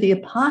Acts of the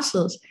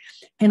Apostles.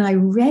 And I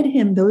read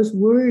him those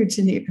words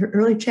in the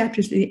early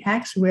chapters of the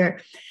Acts where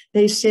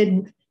they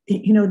said,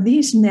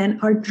 these men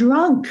are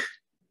drunk.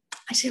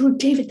 I said, oh,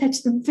 David,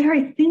 that's the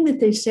very thing that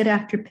they said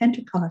after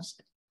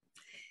Pentecost.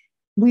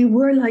 We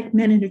were like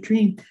men in a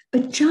dream.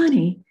 But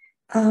Johnny,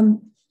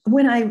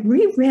 when I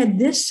reread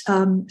this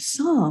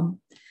psalm,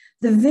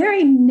 the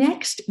very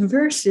next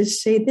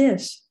verses say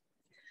this: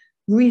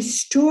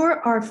 restore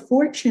our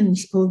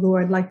fortunes, O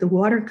Lord, like the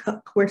water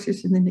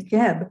courses in the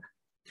Negeb.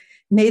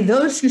 May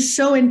those who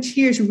sow in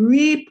tears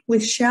reap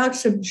with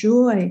shouts of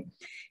joy.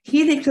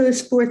 He that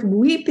goes forth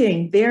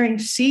weeping, bearing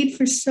seed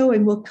for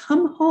sowing, will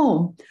come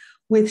home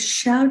with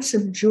shouts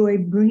of joy,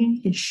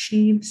 bringing his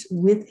sheaves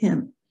with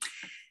him.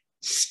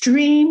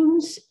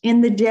 Streams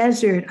in the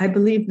desert. I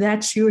believe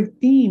that's your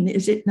theme,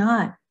 is it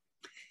not?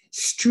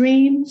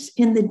 Streams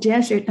in the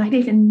desert. I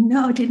didn't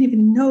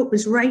even know it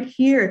was right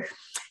here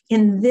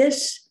in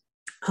this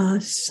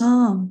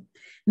psalm.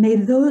 May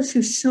those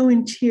who sow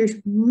in tears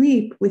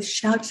reap with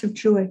shouts of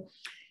joy.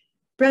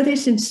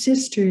 Brothers and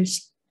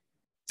sisters,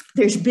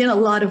 there's been a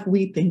lot of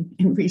weeping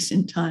in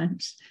recent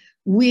times.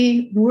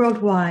 We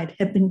worldwide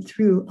have been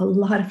through a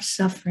lot of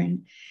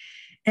suffering.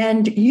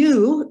 And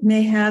you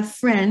may have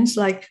friends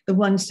like the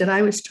ones that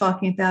I was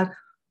talking about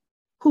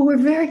who were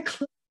very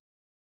close,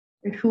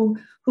 who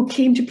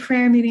came to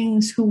prayer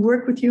meetings, who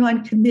worked with you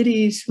on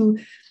committees, who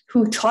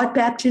taught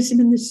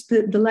baptism in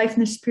the Life in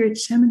the Spirit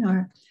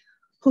seminar,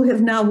 who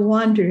have now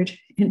wandered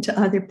into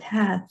other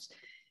paths.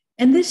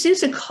 And this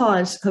is a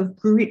cause of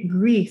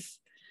grief.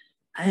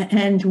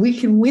 And we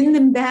can win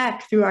them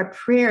back through our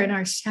prayer and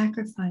our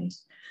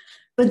sacrifice.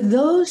 But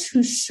those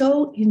who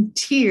sow in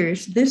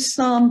tears, this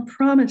psalm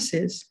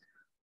promises,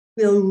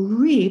 will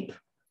reap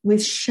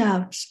with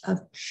shouts of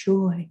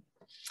joy.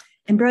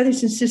 And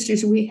brothers and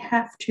sisters, we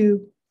have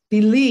to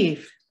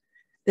believe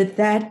that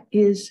that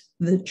is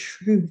the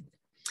truth.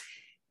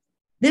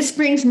 This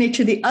brings me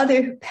to the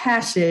other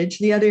passage,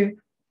 the other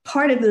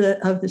part of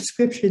the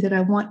scripture that I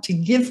want to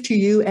give to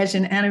you as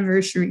an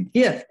anniversary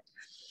gift.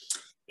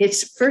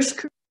 It's 1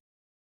 Corinthians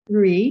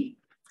 3,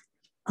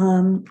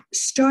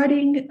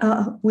 starting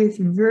with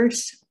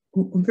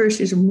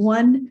verses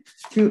 1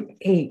 through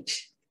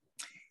 8.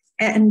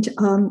 And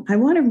I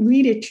want to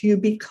read it to you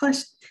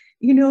because,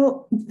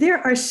 there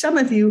are some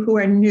of you who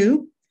are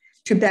new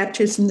to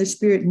baptism in the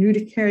Spirit, new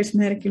to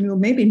charismatic renewal,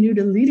 maybe new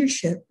to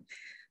leadership.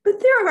 But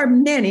there are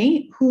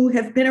many who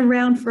have been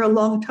around for a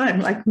long time,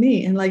 like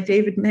me and like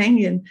David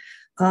Mangan,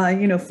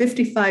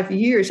 55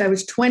 years. I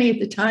was 20 at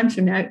the time,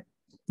 so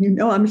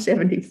now, I'm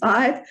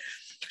 75.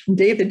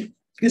 David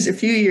is a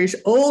few years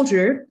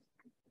older.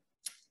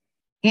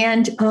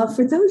 And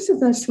for those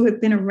of us who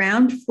have been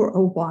around for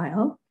a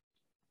while,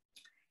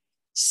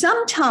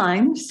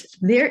 sometimes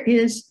there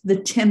is the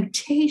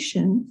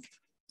temptation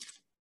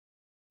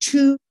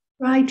to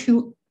try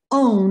to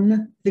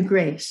own the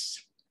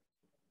grace,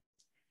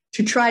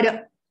 to try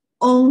to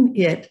own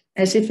it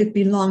as if it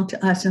belonged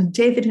to us. And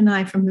David and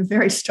I, from the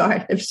very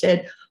start, have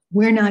said,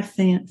 we're not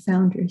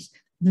founders.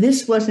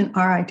 This wasn't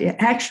our idea.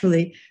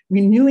 Actually,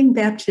 renewing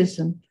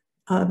baptism,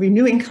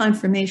 renewing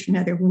confirmation,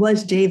 rather,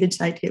 was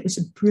David's idea. It was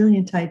a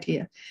brilliant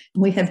idea.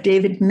 And we have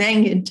David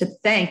Mangan to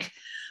thank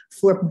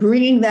for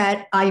bringing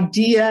that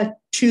idea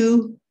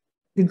to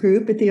the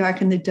group at the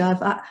Ark and the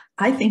Dove.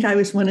 I think I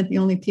was one of the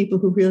only people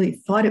who really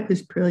thought it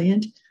was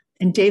brilliant.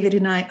 And David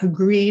and I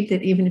agreed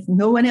that even if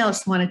no one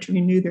else wanted to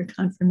renew their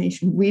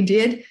confirmation, we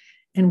did.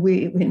 And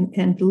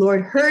the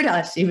Lord heard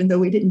us, even though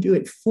we didn't do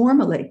it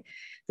formally.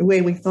 the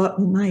way we thought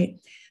we might.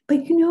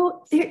 But you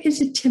know, there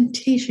is a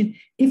temptation.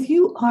 If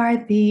you are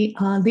the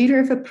leader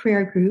of a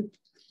prayer group,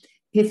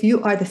 if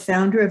you are the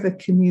founder of a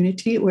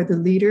community or the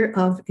leader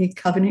of a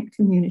covenant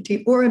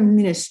community or a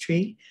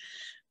ministry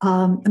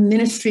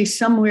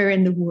somewhere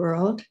in the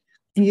world,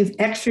 and you've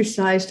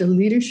exercised a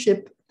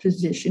leadership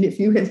position, if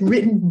you have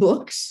written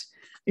books,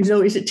 there's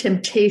always a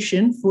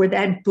temptation for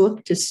that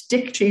book to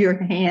stick to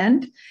your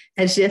hand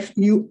as if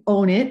you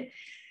own it.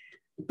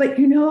 But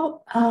you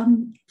know,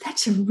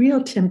 that's a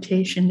real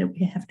temptation that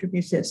we have to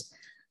resist.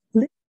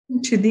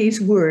 Listen to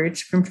these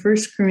words from 1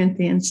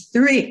 Corinthians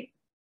 3.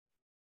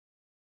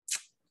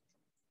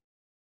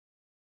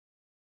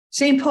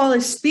 St. Paul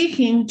is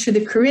speaking to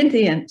the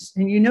Corinthians,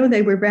 and you know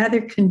they were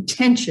rather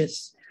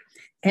contentious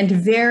and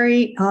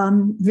very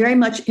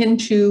much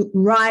into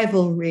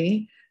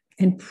rivalry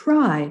and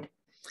pride.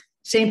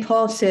 St.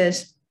 Paul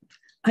says,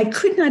 I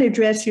could not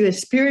address you as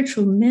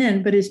spiritual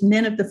men, but as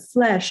men of the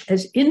flesh,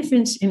 as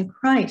infants in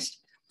Christ.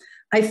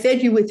 I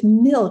fed you with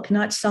milk,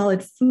 not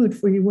solid food,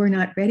 for you were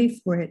not ready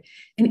for it.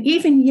 And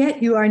even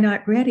yet you are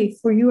not ready,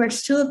 for you are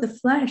still of the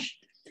flesh.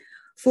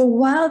 For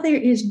while there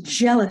is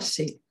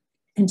jealousy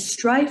and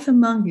strife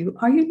among you,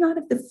 are you not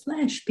of the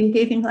flesh,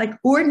 behaving like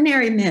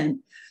ordinary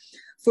men?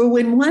 For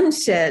when one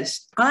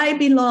says, I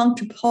belong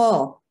to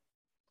Paul,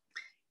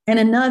 and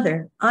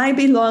another, I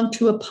belong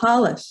to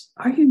Apollos,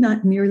 are you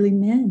not merely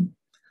men?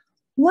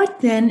 What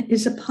then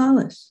is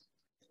Apollos?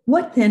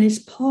 What then is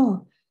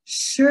Paul?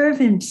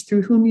 Servants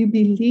through whom you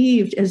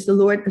believed as the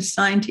Lord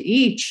assigned to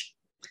each.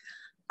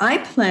 I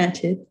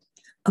planted,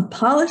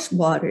 Apollos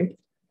watered,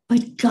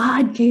 but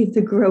God gave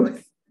the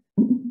growth.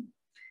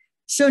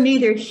 So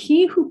neither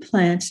he who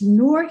plants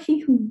nor he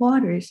who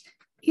waters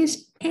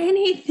is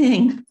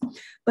anything,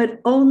 but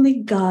only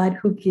God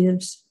who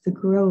gives the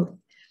growth.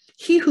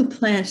 He who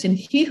plants and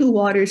he who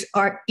waters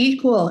are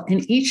equal,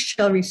 and each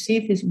shall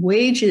receive his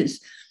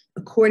wages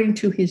according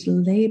to his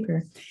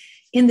labor.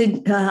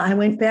 I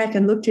went back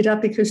and looked it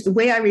up because the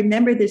way I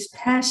remember this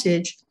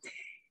passage,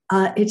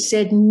 it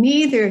said,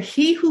 neither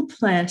he who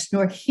plants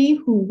nor he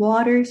who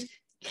waters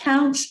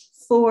counts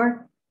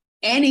for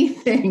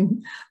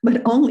anything,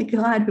 but only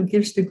God who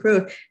gives the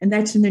growth. And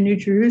that's in the New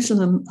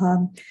Jerusalem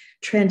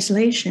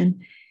translation.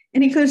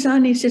 And he goes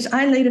on, he says,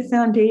 I laid a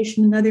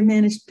foundation, another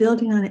man is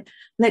building on it.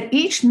 Let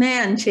each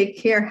man take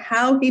care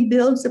how he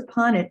builds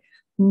upon it.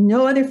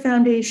 No other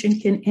foundation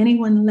can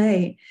anyone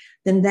lay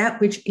than that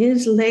which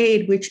is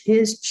laid, which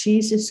is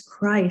Jesus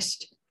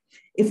Christ.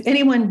 If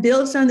anyone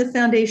builds on the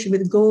foundation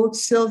with gold,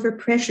 silver,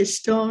 precious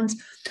stones,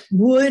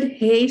 wood,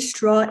 hay,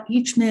 straw,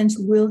 each man's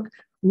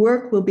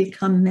work will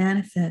become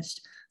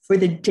manifest, for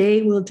the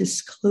day will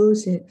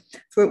disclose it,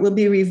 for it will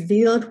be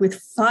revealed with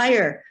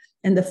fire,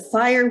 and the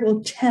fire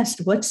will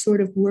test what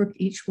sort of work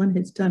each one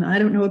has done. I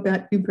don't know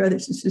about you,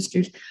 brothers and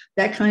sisters.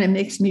 That kind of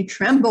makes me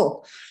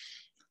tremble.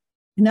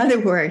 In other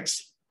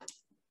words,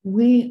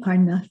 we are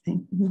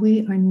nothing.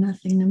 We are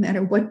nothing, no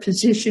matter what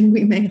position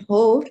we may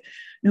hold,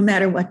 no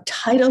matter what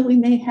title we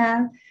may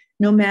have,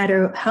 no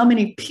matter how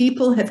many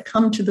people have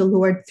come to the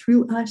Lord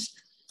through us.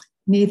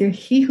 Neither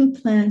he who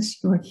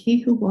plants nor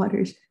he who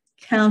waters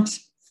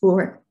counts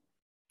for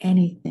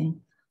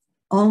anything.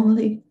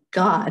 Only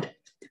God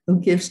who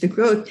gives the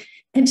growth.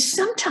 And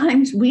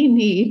sometimes we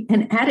need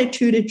an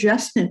attitude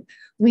adjustment.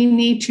 We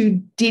need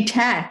to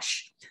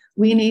detach.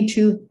 We need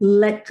to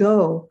let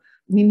go.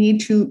 We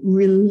need to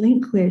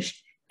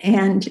relinquish.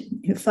 And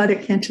Father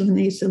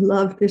Cantalamessa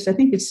loved this. I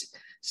think it's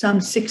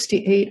Psalm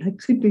 68. I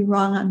could be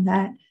wrong on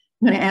that.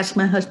 I'm going to ask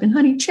my husband,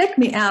 honey, check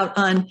me out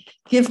on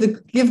give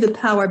the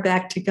power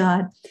back to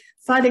God.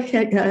 Father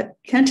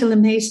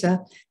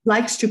Cantalamessa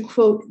likes to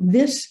quote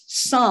this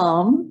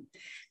psalm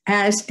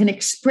as an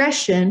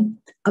expression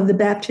of the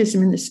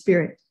baptism in the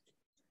Spirit.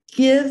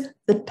 Give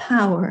the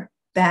power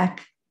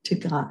back to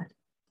God.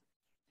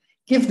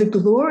 Give the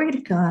glory to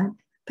God,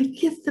 but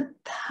give the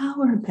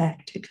power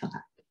back to God.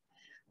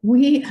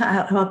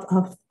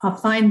 I'll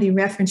find the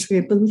reference for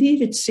you. I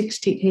believe it's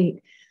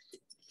 68.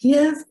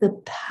 Give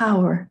the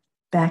power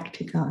back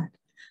to God.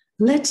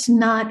 Let's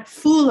not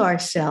fool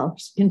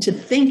ourselves into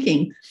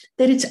thinking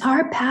that it's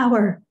our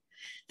power,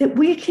 that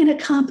we can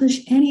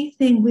accomplish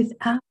anything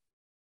without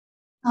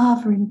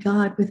sovereign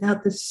God,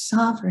 without the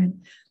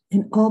sovereign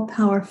and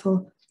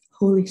all-powerful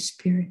Holy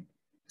Spirit.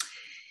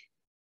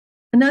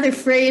 Another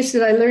phrase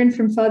that I learned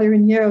from Father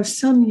Raniero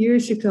some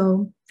years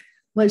ago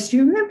was, do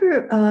you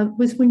remember,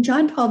 was when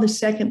John Paul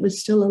II was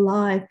still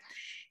alive,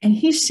 and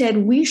he said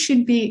we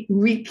should be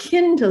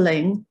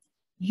rekindling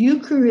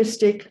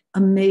Eucharistic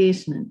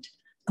amazement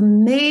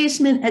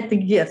at the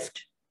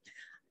gift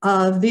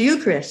of the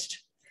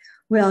Eucharist.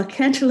 Well,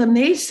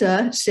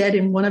 Cantalamessa said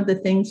in one of the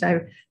things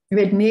I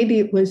read, maybe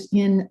it was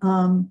in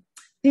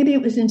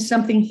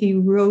something he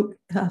wrote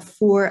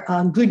for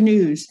Good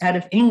News out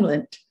of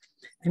England.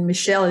 And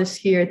Michelle is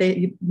here.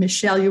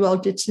 Michelle, you all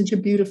did such a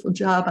beautiful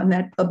job on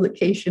that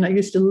publication. I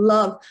used to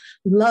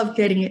love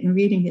getting it and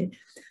reading it.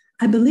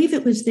 I believe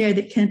it was there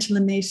that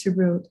Cantalamessa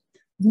wrote,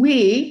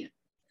 we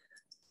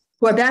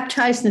who are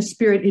baptized in the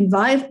Spirit,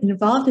 involved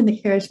in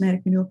the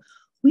charismatic renewal,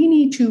 We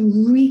need to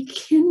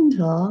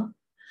rekindle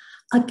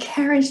a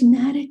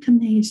charismatic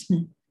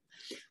amazement.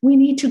 We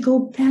need to go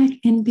back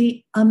and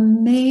be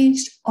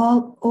amazed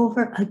all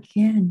over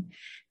again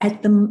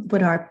at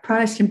what our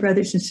Protestant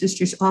brothers and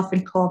sisters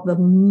often call the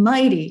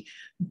mighty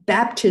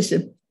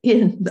baptism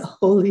in the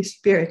Holy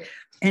Spirit.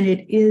 And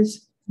it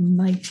is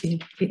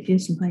mighty. It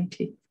is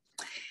mighty.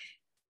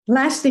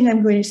 Last thing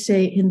I'm going to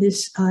say in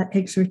this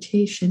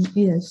exhortation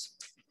is,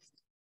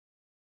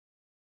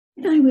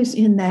 when I was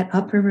in that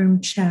upper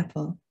room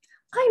chapel,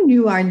 I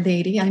knew Our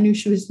Lady. I knew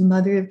she was the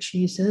mother of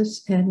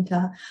Jesus. And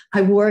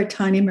I wore a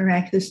tiny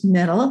miraculous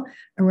medal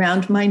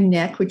around my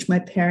neck, which my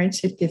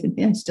parents had given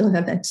me. I still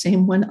have that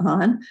same one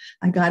on.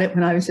 I got it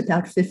when I was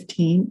about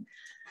 15.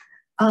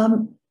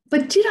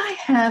 But did I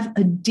have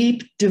a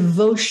deep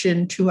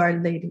devotion to Our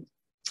Lady?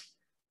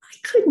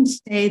 I couldn't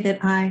say that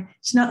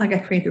it's not like I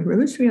prayed the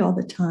rosary all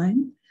the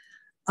time.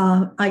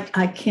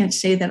 I can't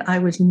say that I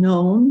was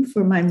known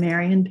for my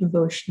Marian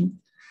devotion.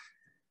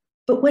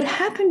 But what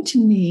happened to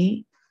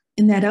me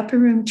in that upper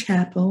room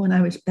chapel when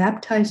I was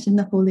baptized in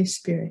the Holy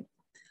Spirit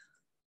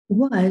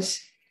was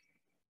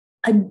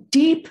a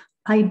deep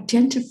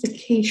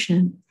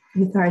identification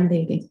with Our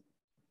Lady,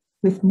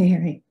 with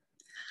Mary.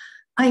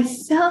 I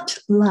felt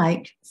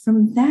like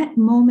from that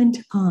moment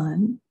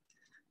on,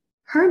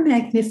 her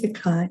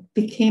Magnificat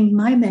became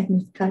my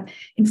Magnificat.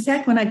 In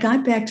fact, when I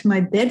got back to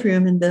my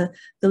bedroom in the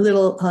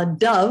little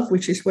dove,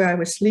 which is where I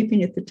was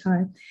sleeping at the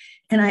time,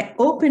 and I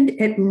opened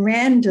at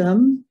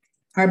random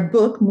our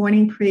book,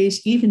 Morning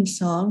Praise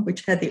Evensong,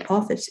 which had the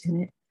office in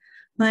it,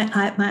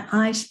 my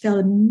eyes fell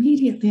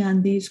immediately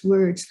on these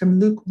words from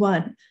Luke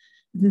 1.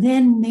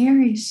 Then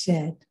Mary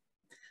said,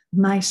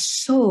 my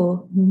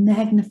soul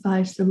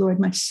magnifies the Lord.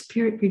 My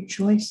spirit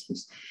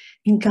rejoices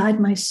in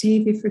God, my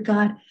Savior, for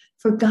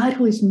God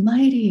who is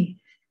mighty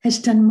has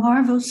done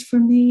marvels for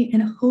me,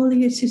 and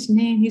holy is his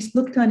name. He's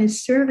looked on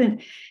his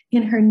servant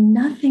in her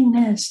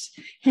nothingness.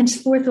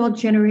 Henceforth, all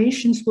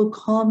generations will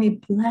call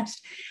me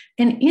blessed.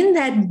 And in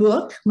that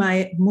book,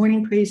 my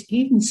Morning Praise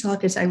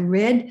Evensong, as I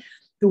read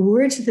the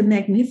words of the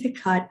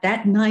Magnificat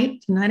that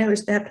night, the night I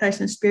was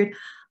baptized in the Spirit,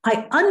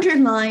 I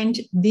underlined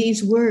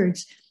these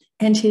words.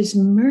 And his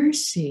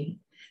mercy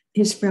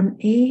is from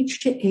age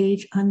to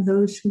age on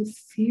those who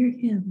fear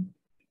him.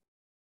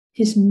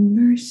 His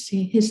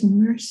mercy, his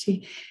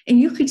mercy. And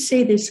you could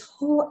say this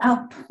whole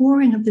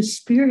outpouring of the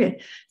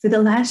Spirit for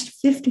the last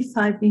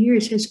 55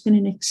 years has been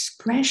an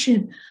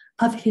expression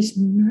of his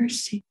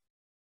mercy.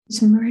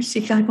 His mercy.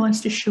 God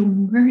wants to show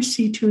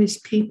mercy to his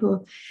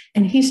people,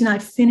 and he's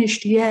not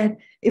finished yet.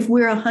 If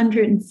we're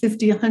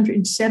 150,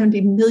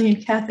 170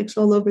 million Catholics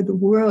all over the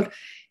world,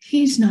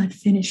 he's not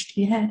finished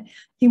yet.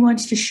 He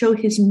wants to show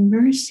his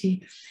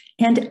mercy.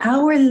 And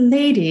Our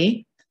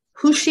Lady,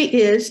 who she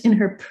is in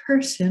her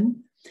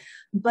person,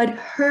 but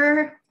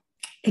her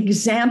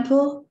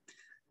example,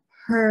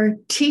 her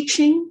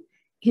teaching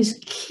is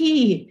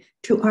key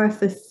to our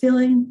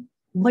fulfilling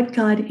what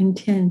God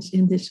intends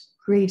in this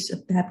grace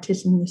of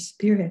baptism in the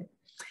Spirit,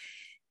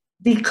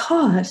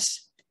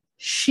 because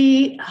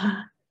she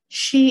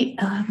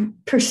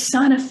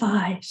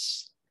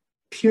personifies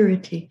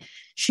purity.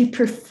 She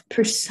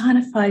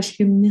personifies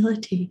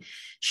humility.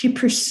 She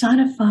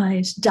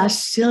personifies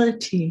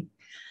docility,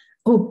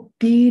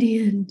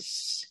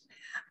 obedience.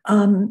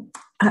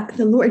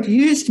 The Lord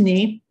used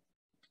me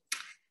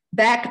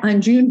back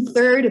on June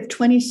 3rd of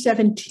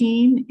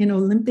 2017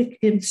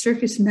 in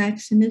Circus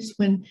Maximus,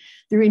 when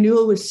the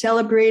renewal was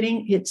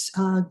celebrating its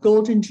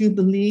golden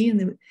jubilee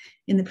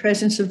in the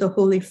presence of the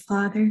Holy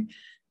Father.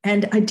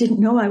 And I didn't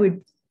know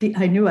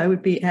I knew I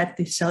would be at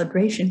the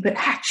celebration, but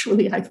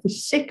actually I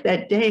was sick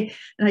that day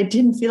and I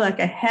didn't feel like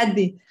I had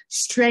the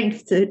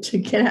strength to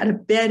get out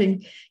of bed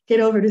and get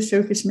over to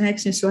Circus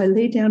Maximus. So I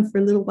lay down for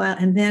a little while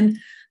and then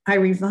I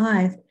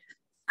revived.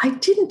 I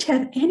didn't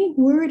have any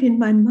word in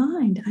my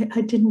mind.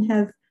 I didn't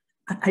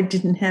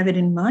have it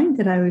in mind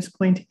that I was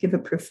going to give a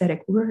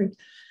prophetic word.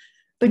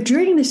 But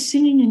during the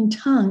singing in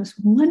tongues,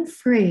 one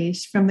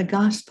phrase from the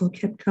gospel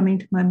kept coming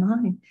to my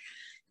mind.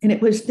 And it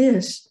was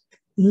this: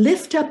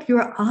 lift up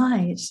your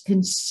eyes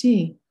and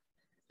see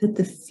that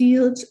the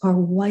fields are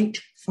white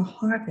for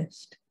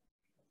harvest.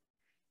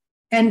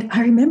 And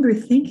I remember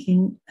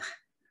thinking,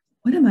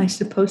 what am I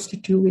supposed to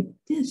do with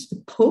this?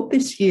 The Pope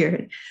is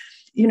here.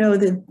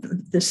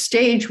 The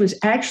stage was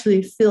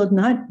actually filled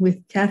not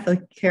with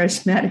Catholic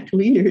charismatic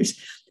leaders.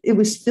 It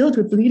was filled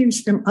with leaders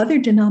from other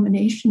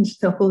denominations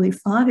the Holy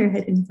Father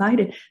had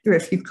invited. There were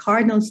a few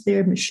cardinals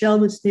there. Michelle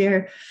was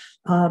there.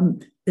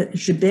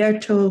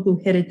 Gilberto,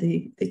 who headed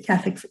the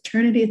Catholic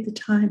fraternity at the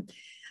time.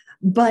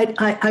 But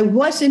I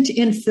wasn't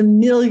in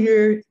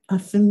a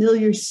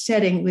familiar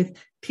setting with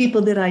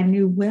people that I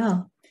knew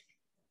well.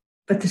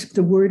 But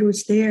the word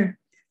was there.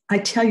 I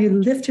tell you,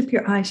 lift up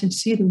your eyes and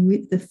see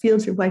the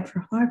fields are white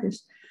for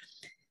harvest.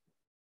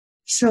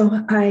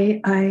 So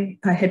I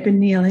had been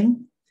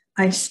kneeling.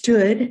 I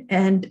stood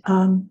and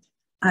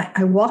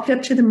I walked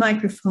up to the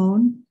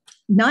microphone,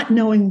 not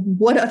knowing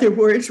what other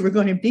words were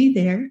going to be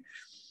there,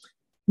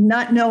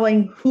 not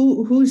knowing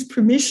whose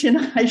permission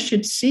I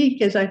should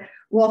seek as I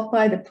walked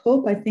by the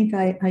Pope. I think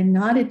I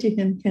nodded to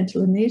him. Kent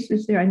Lemace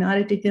was there. I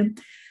nodded to him.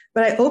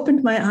 But I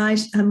opened my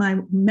eyes and my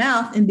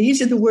mouth, and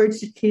these are the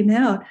words that came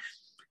out.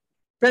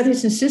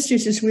 Brothers and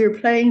sisters, as we were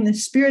playing in the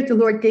Spirit, the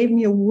Lord gave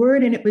me a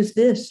word, and it was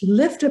this: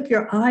 lift up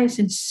your eyes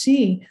and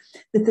see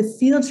that the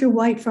fields are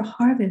white for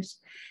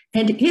harvest.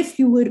 And if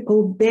you would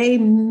obey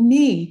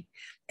me,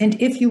 and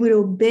if you would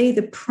obey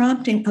the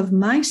prompting of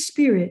my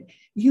Spirit,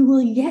 you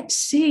will yet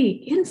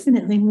see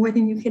infinitely more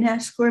than you can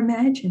ask or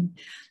imagine.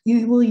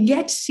 You will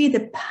yet see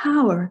the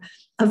power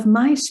of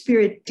my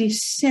Spirit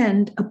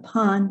descend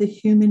upon the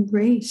human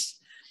race.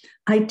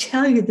 I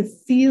tell you, the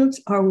fields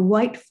are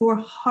white for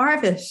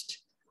harvest.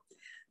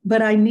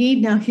 But I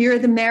need, now here are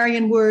the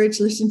Marian words,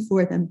 listen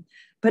for them.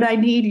 But I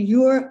need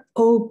your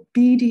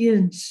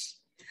obedience.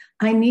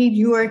 I need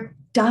your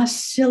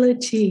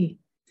docility.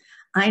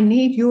 I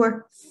need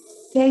your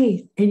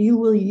faith, and you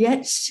will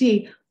yet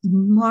see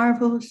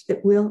marvels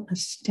that will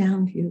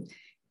astound you,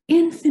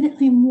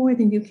 infinitely more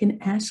than you can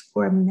ask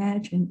or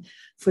imagine,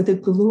 for the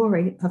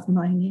glory of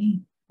my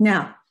name.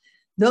 Now,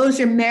 those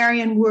are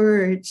Marian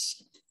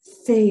words: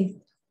 faith,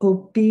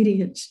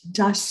 obedience,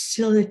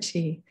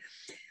 docility,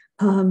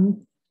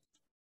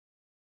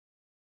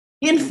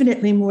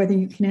 infinitely more than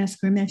you can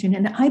ask or imagine.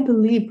 And I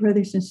believe,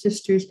 brothers and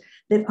sisters,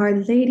 that Our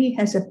Lady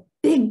has a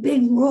big,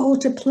 big role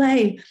to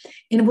play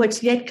in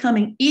what's yet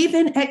coming.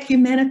 Even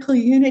ecumenical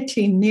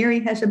unity,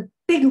 Mary has a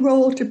big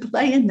role to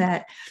play in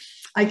that.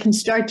 I can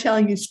start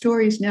telling you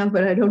stories now,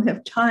 but I don't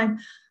have time,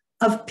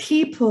 of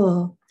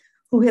people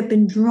who have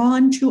been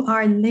drawn to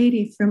Our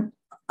Lady from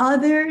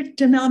other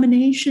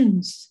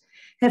denominations,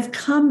 have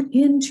come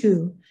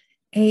into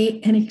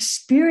an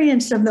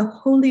experience of the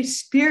Holy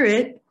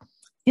Spirit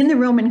in the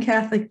Roman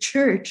Catholic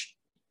Church.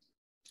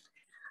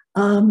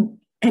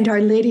 And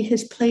Our Lady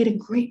has played a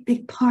great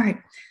big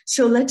part.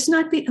 So let's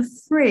not be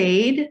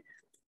afraid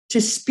to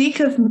speak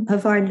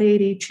of Our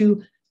Lady,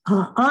 to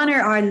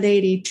honor Our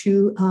Lady,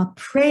 to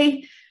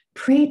pray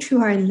to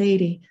Our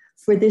Lady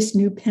for this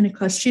new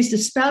Pentecost. She's the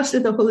spouse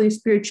of the Holy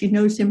Spirit. She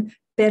knows him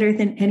better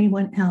than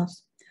anyone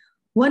else.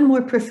 One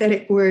more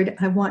prophetic word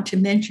I want to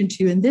mention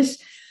to you, and this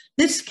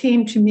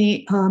came to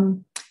me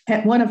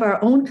at one of our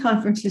own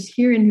conferences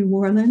here in New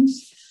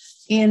Orleans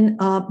in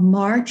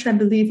March, I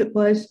believe it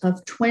was,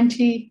 of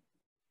 2019.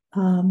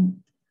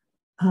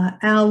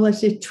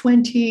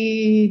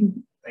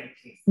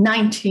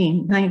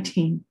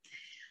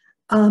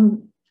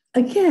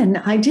 Again,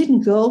 I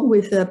didn't go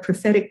with a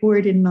prophetic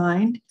word in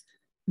mind,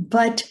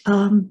 but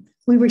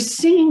we were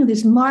singing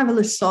this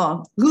marvelous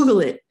song. Google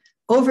it,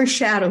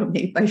 Overshadow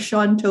Me, by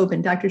Sean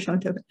Tobin, Dr. Sean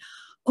Tobin.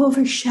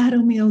 Overshadow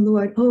me, O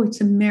Lord. Oh, it's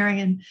a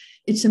Marian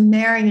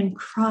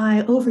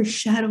cry.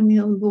 Overshadow me,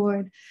 O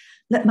Lord.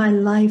 Let my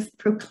life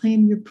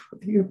proclaim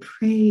your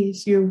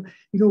praise, your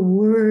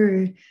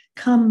word.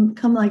 Come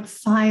like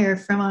fire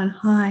from on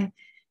high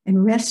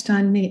and rest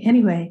on me.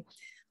 Anyway,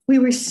 we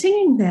were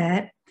singing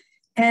that,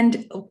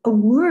 and a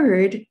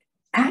word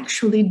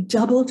actually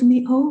doubled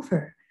me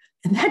over.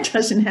 And that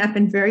doesn't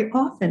happen very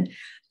often.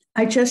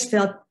 I just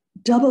felt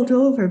doubled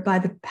over by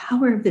the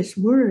power of this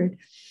word.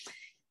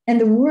 And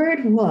the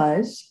word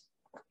was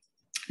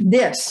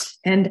this,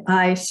 and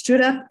I stood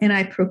up and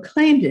I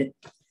proclaimed it.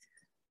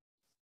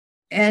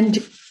 And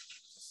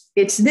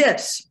it's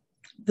this: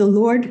 the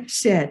Lord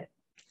said,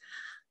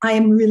 I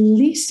am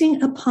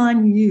releasing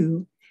upon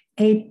you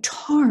a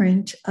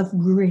torrent of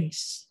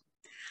grace.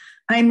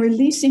 I am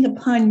releasing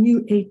upon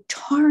you a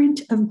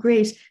torrent of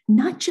grace,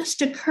 not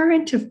just a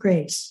current of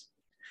grace,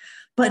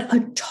 but a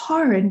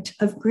torrent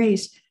of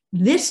grace.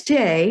 This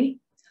day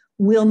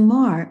will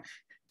mark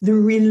the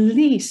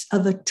release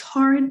of a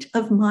torrent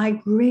of my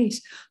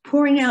grace,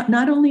 pouring out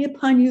not only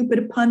upon you, but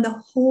upon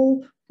the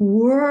whole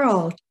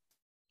world.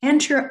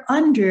 Enter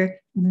under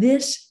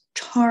this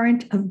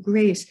torrent of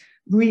grace.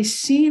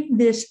 Receive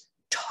this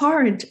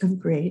torrent of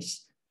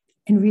grace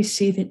and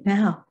receive it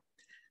now.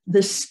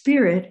 The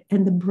Spirit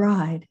and the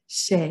bride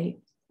say,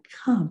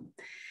 come.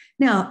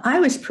 Now, I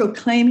was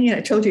proclaiming it.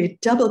 I told you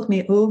it doubled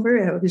me over.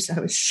 I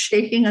was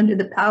shaking under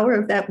the power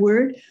of that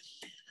word,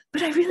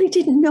 but I really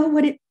didn't know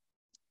what it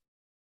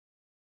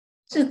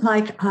wasn't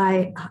like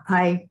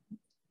I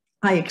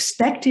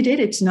expected it.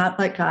 It's not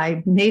like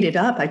I made it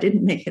up. I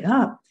didn't make it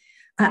up.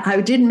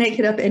 I didn't make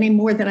it up any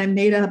more than I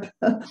made up,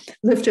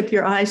 lift up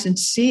your eyes and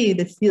see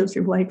the fields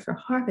are white for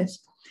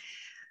harvest.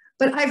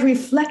 But I've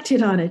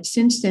reflected on it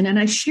since then. And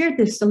I shared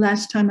this the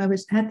last time I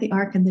was at the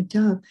Ark and the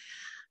Dove.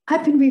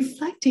 I've been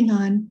reflecting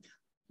on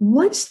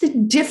what's the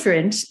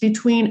difference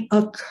between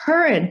a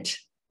current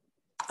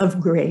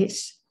of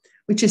grace,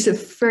 which is a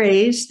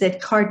phrase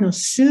that Cardinal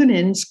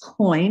Sunens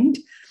coined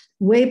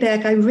way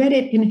back. I read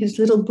it in his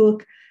little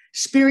book,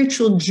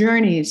 Spiritual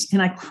Journeys,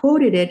 and I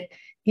quoted it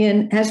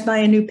in As by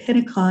a New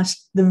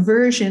Pentecost, the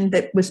version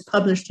that was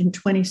published in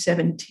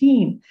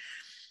 2017.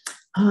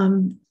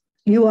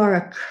 You are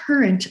a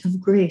current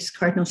of grace,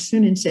 Cardinal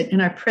Sunan said, and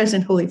our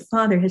present Holy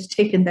Father has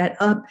taken that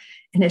up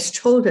and has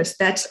told us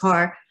that's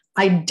our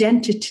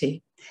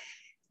identity.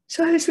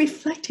 So I was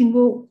reflecting,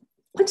 well,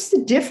 what's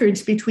the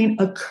difference between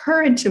a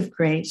current of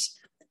grace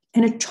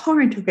and a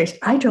torrent of grace.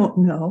 I don't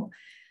know.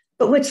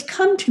 But what's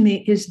come to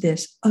me is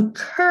this: a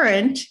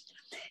current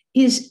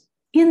is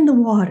in the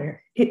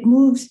water. It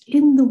moves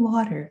in the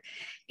water.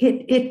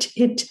 It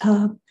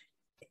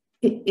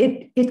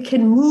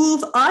can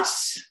move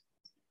us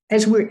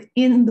as we're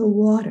in the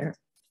water.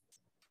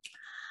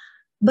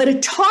 But a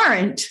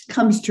torrent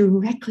comes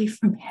directly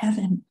from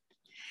heaven.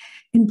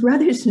 And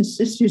brothers and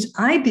sisters,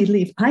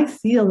 I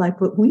feel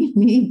like what we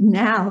need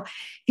now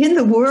in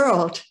the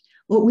world,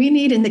 what we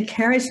need in the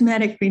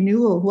charismatic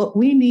renewal, what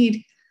we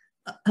need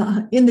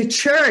in the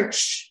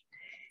church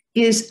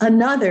is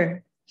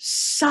another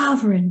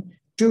sovereign,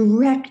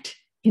 direct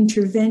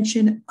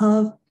intervention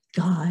of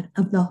God,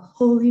 of the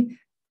Holy.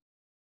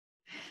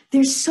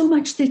 There's so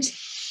much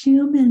that's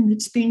human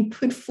that's being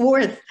put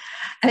forth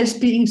as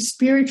being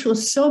spiritual,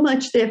 so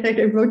much that, in fact,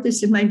 I wrote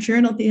this in my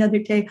journal the other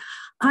day.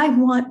 I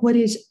want what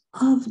is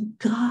of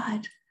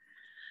God.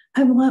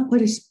 I want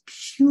what is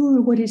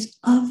pure, what is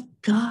of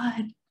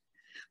God,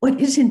 what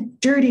isn't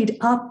dirtied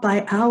up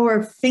by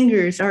our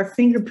fingers, our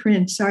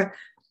fingerprints, are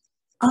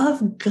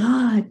of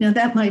God. Now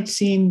that might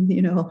seem,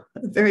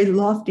 very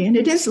lofty, and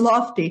it is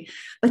lofty,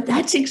 but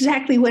that's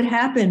exactly what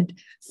happened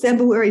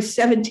February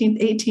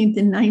 17th, 18th,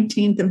 and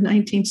 19th of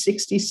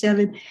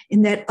 1967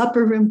 in that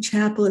upper room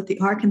chapel at the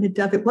Ark and the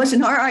Dove. It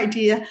wasn't our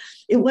idea.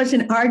 It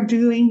wasn't our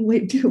doing.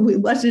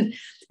 It wasn't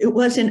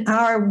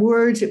our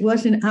words. It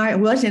wasn't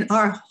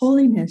our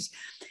holiness.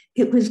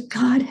 It was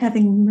God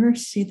having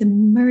mercy, the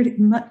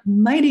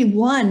mighty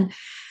one,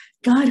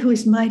 God who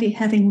is mighty,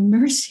 having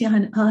mercy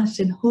on us,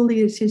 and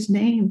holy is his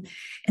name.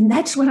 And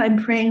that's what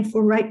I'm praying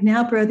for right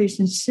now, brothers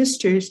and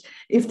sisters.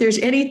 If there's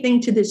anything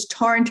to this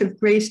torrent of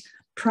grace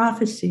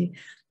prophecy,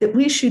 that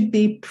we should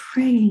be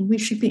praying, we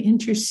should be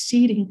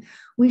interceding,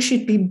 we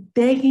should be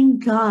begging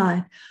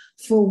God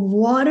for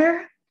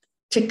water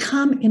to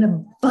come in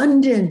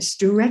abundance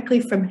directly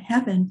from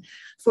heaven,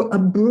 for a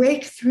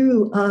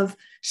breakthrough of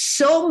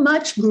so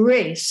much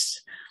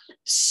grace,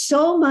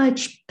 so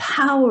much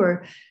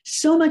power,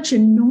 so much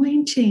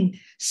anointing,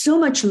 so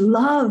much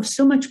love,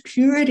 so much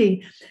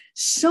purity,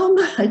 so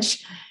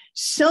much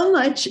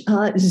zeal,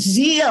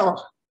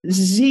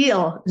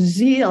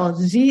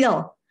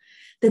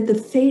 that the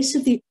face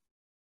of the earth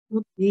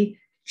will be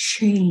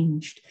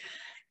changed.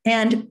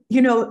 And,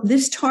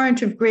 this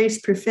torrent of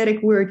grace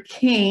prophetic word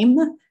came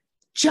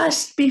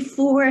just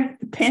before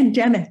the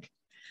pandemic.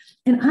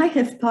 And I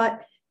have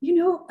thought,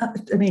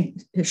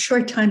 a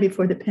short time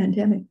before the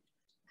pandemic,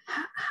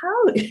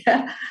 how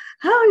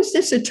is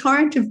this a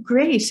torrent of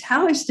grace?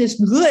 How is this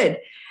good?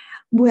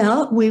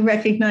 Well, we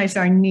recognize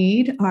our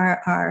need,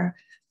 our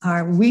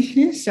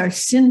weakness, our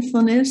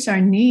sinfulness,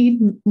 our need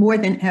more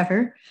than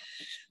ever.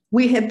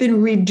 We have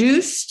been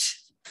reduced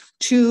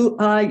to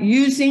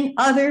using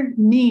other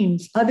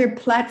means, other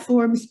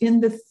platforms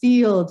in the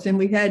fields. And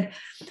we had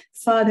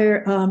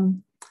Father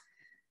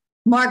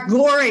Mark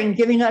Goring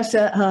giving us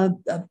a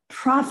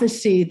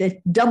prophecy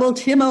that doubled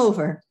him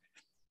over,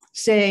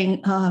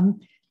 saying,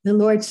 the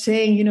Lord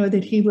saying,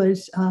 that he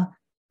was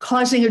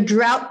causing a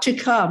drought to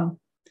come,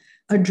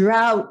 a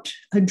drought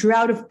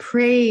of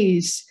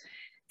praise,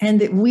 and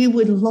that we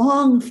would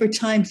long for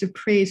times of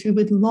praise. We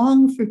would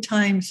long for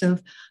times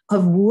of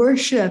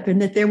worship,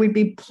 and that there would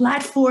be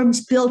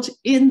platforms built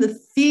in the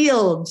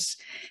fields.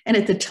 And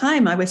at the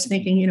time I was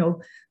thinking,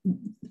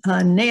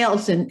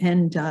 nails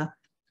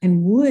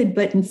and wood.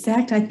 But in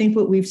fact, I think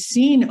what we've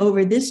seen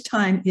over this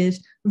time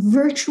is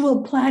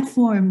virtual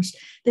platforms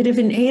that have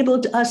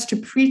enabled us to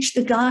preach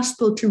the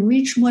gospel, to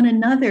reach one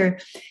another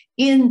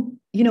in,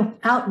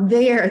 out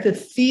there. The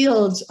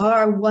fields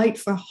are white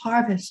for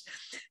harvest.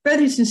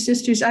 Brothers and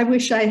sisters, I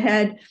wish I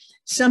had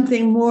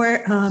something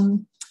more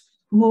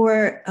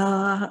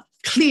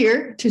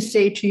clear to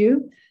say to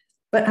you,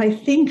 but I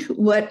think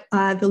what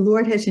the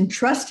Lord has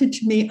entrusted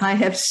to me, I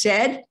have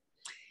said.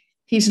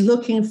 He's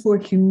looking for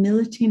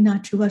humility,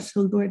 not to us,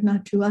 O Lord,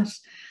 not to us,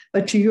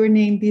 but to your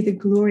name be the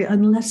glory.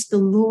 Unless the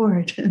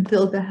Lord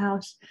build the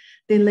house,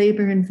 they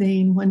labor in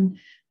vain.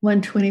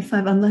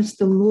 125, unless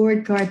the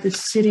Lord guard the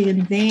city,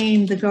 in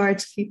vain the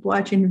guards keep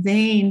watch. In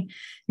vain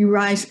you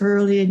rise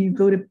early and you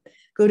go to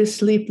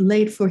sleep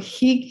late, for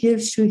he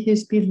gives to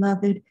his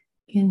beloved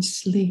in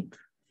sleep.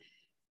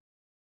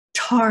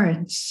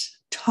 Torrents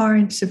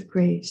of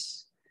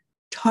grace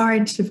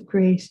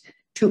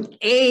to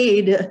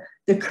aid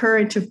the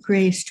current of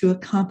grace to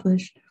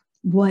accomplish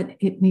what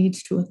it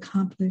needs to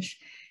accomplish.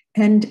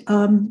 And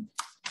I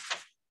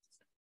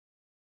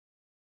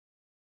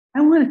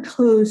want to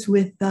close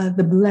with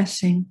the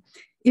blessing.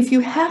 If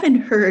you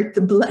haven't heard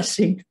the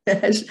blessing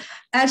as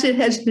it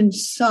has been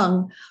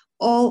sung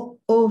all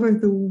over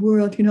the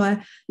world,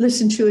 I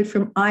listened to it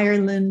from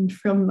Ireland,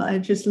 I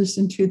just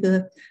listened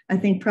to I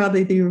think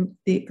probably the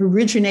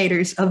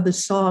originators of the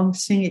song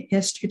sing it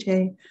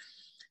yesterday.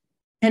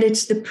 And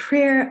it's the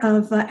prayer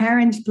of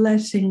Aaron's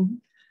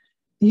blessing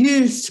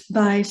used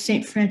by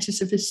St. Francis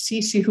of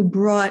Assisi, who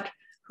brought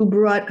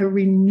a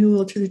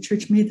renewal to the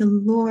church. May the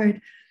Lord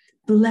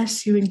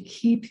bless you and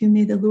keep you.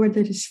 May the Lord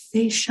let his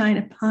face shine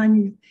upon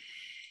you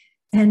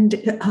and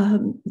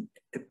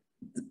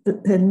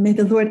And may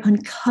the Lord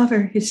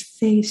uncover his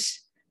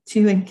face to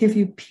you and give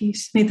you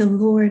peace. May the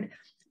Lord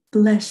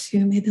bless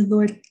you. May the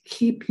Lord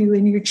keep you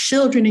and your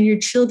children and your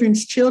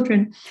children's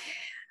children.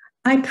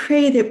 I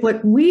pray that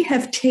what we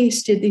have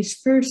tasted these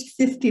first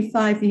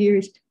 55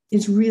 years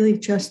is really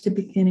just the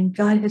beginning.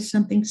 God has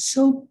something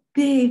so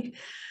big,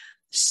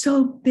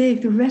 the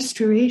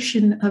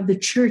restoration of the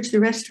church,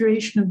 the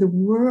restoration of the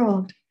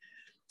world.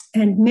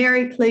 And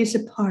Mary plays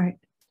a part.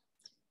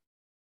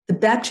 The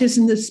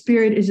baptism of the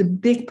Spirit is a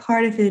big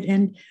part of it.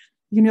 And,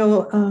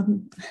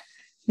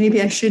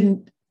 maybe I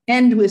shouldn't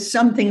end with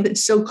something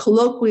that's so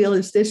colloquial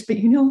as this, but,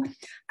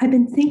 I've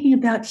been thinking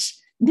about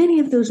many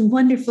of those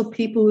wonderful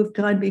people who have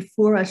gone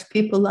before us,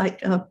 people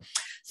like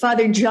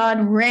Father Jake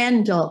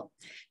Randall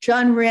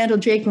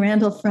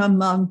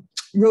from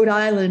Rhode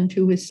Island,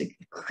 who was a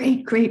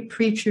great, great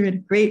preacher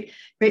and great,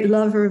 great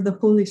lover of the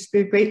Holy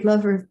Spirit, great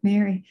lover of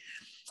Mary.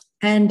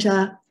 And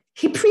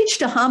he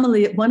preached a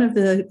homily at one of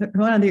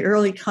the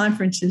early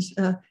conferences.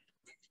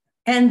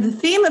 And the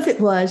theme of it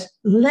was,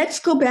 let's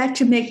go back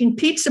to making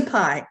pizza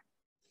pie.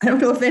 I don't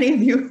know if any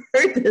of you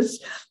heard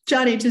this.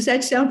 Johnny, does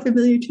that sound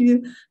familiar to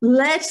you?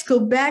 Let's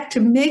go back to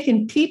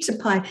making pizza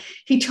pie.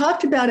 He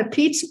talked about a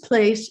pizza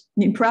place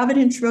in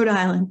Providence, Rhode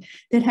Island,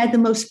 that had the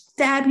most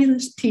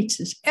fabulous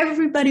pizzas.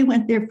 Everybody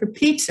went there for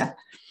pizza.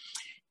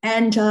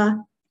 And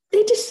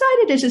they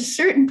decided at a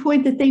certain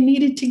point that they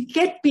needed to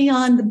get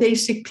beyond the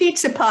basic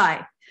pizza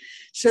pie.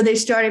 So they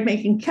started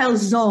making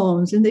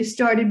calzones, and they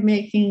started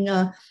making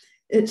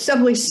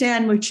Subway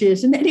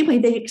sandwiches. And anyway,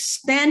 they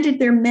expanded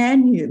their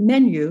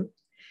menu.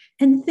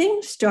 And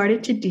things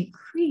started to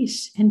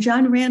decrease. And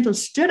John Randall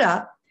stood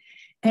up,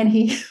 and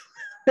he,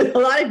 with a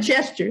lot of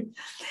gesture,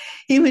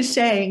 he was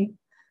saying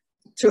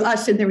to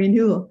us in the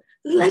renewal,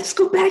 let's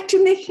go back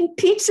to making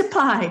pizza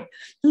pie.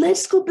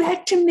 Let's go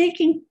back to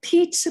making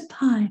pizza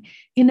pie.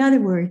 In other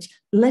words,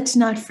 let's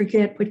not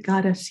forget what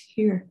got us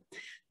here.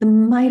 The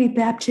mighty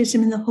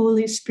baptism in the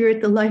Holy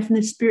Spirit, the Life in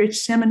the Spirit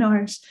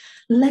seminars.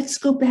 Let's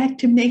go back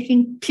to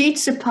making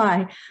pizza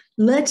pie.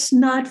 Let's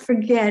not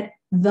forget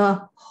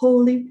the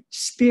Holy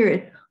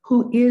Spirit,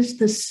 who is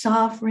the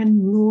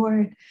sovereign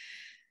Lord,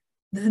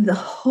 the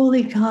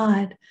holy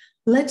God.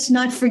 Let's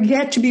not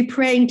forget to be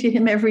praying to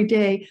him every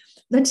day.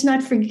 Let's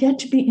not forget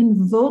to be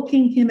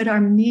invoking him at our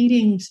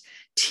meetings,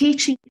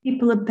 teaching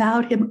people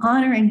about him,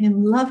 honoring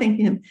him, loving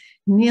him,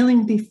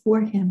 kneeling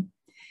before him.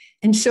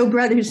 And so,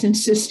 brothers and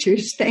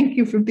sisters, thank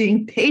you for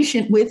being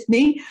patient with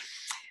me.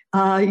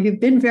 You've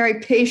been very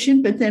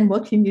patient, but then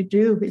what can you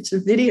do? It's a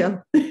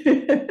video.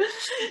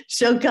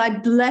 So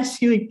God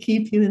bless you and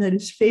keep you, and let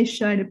his face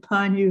shine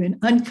upon you and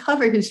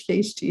uncover his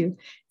face to you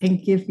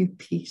and give you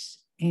peace.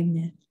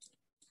 Amen.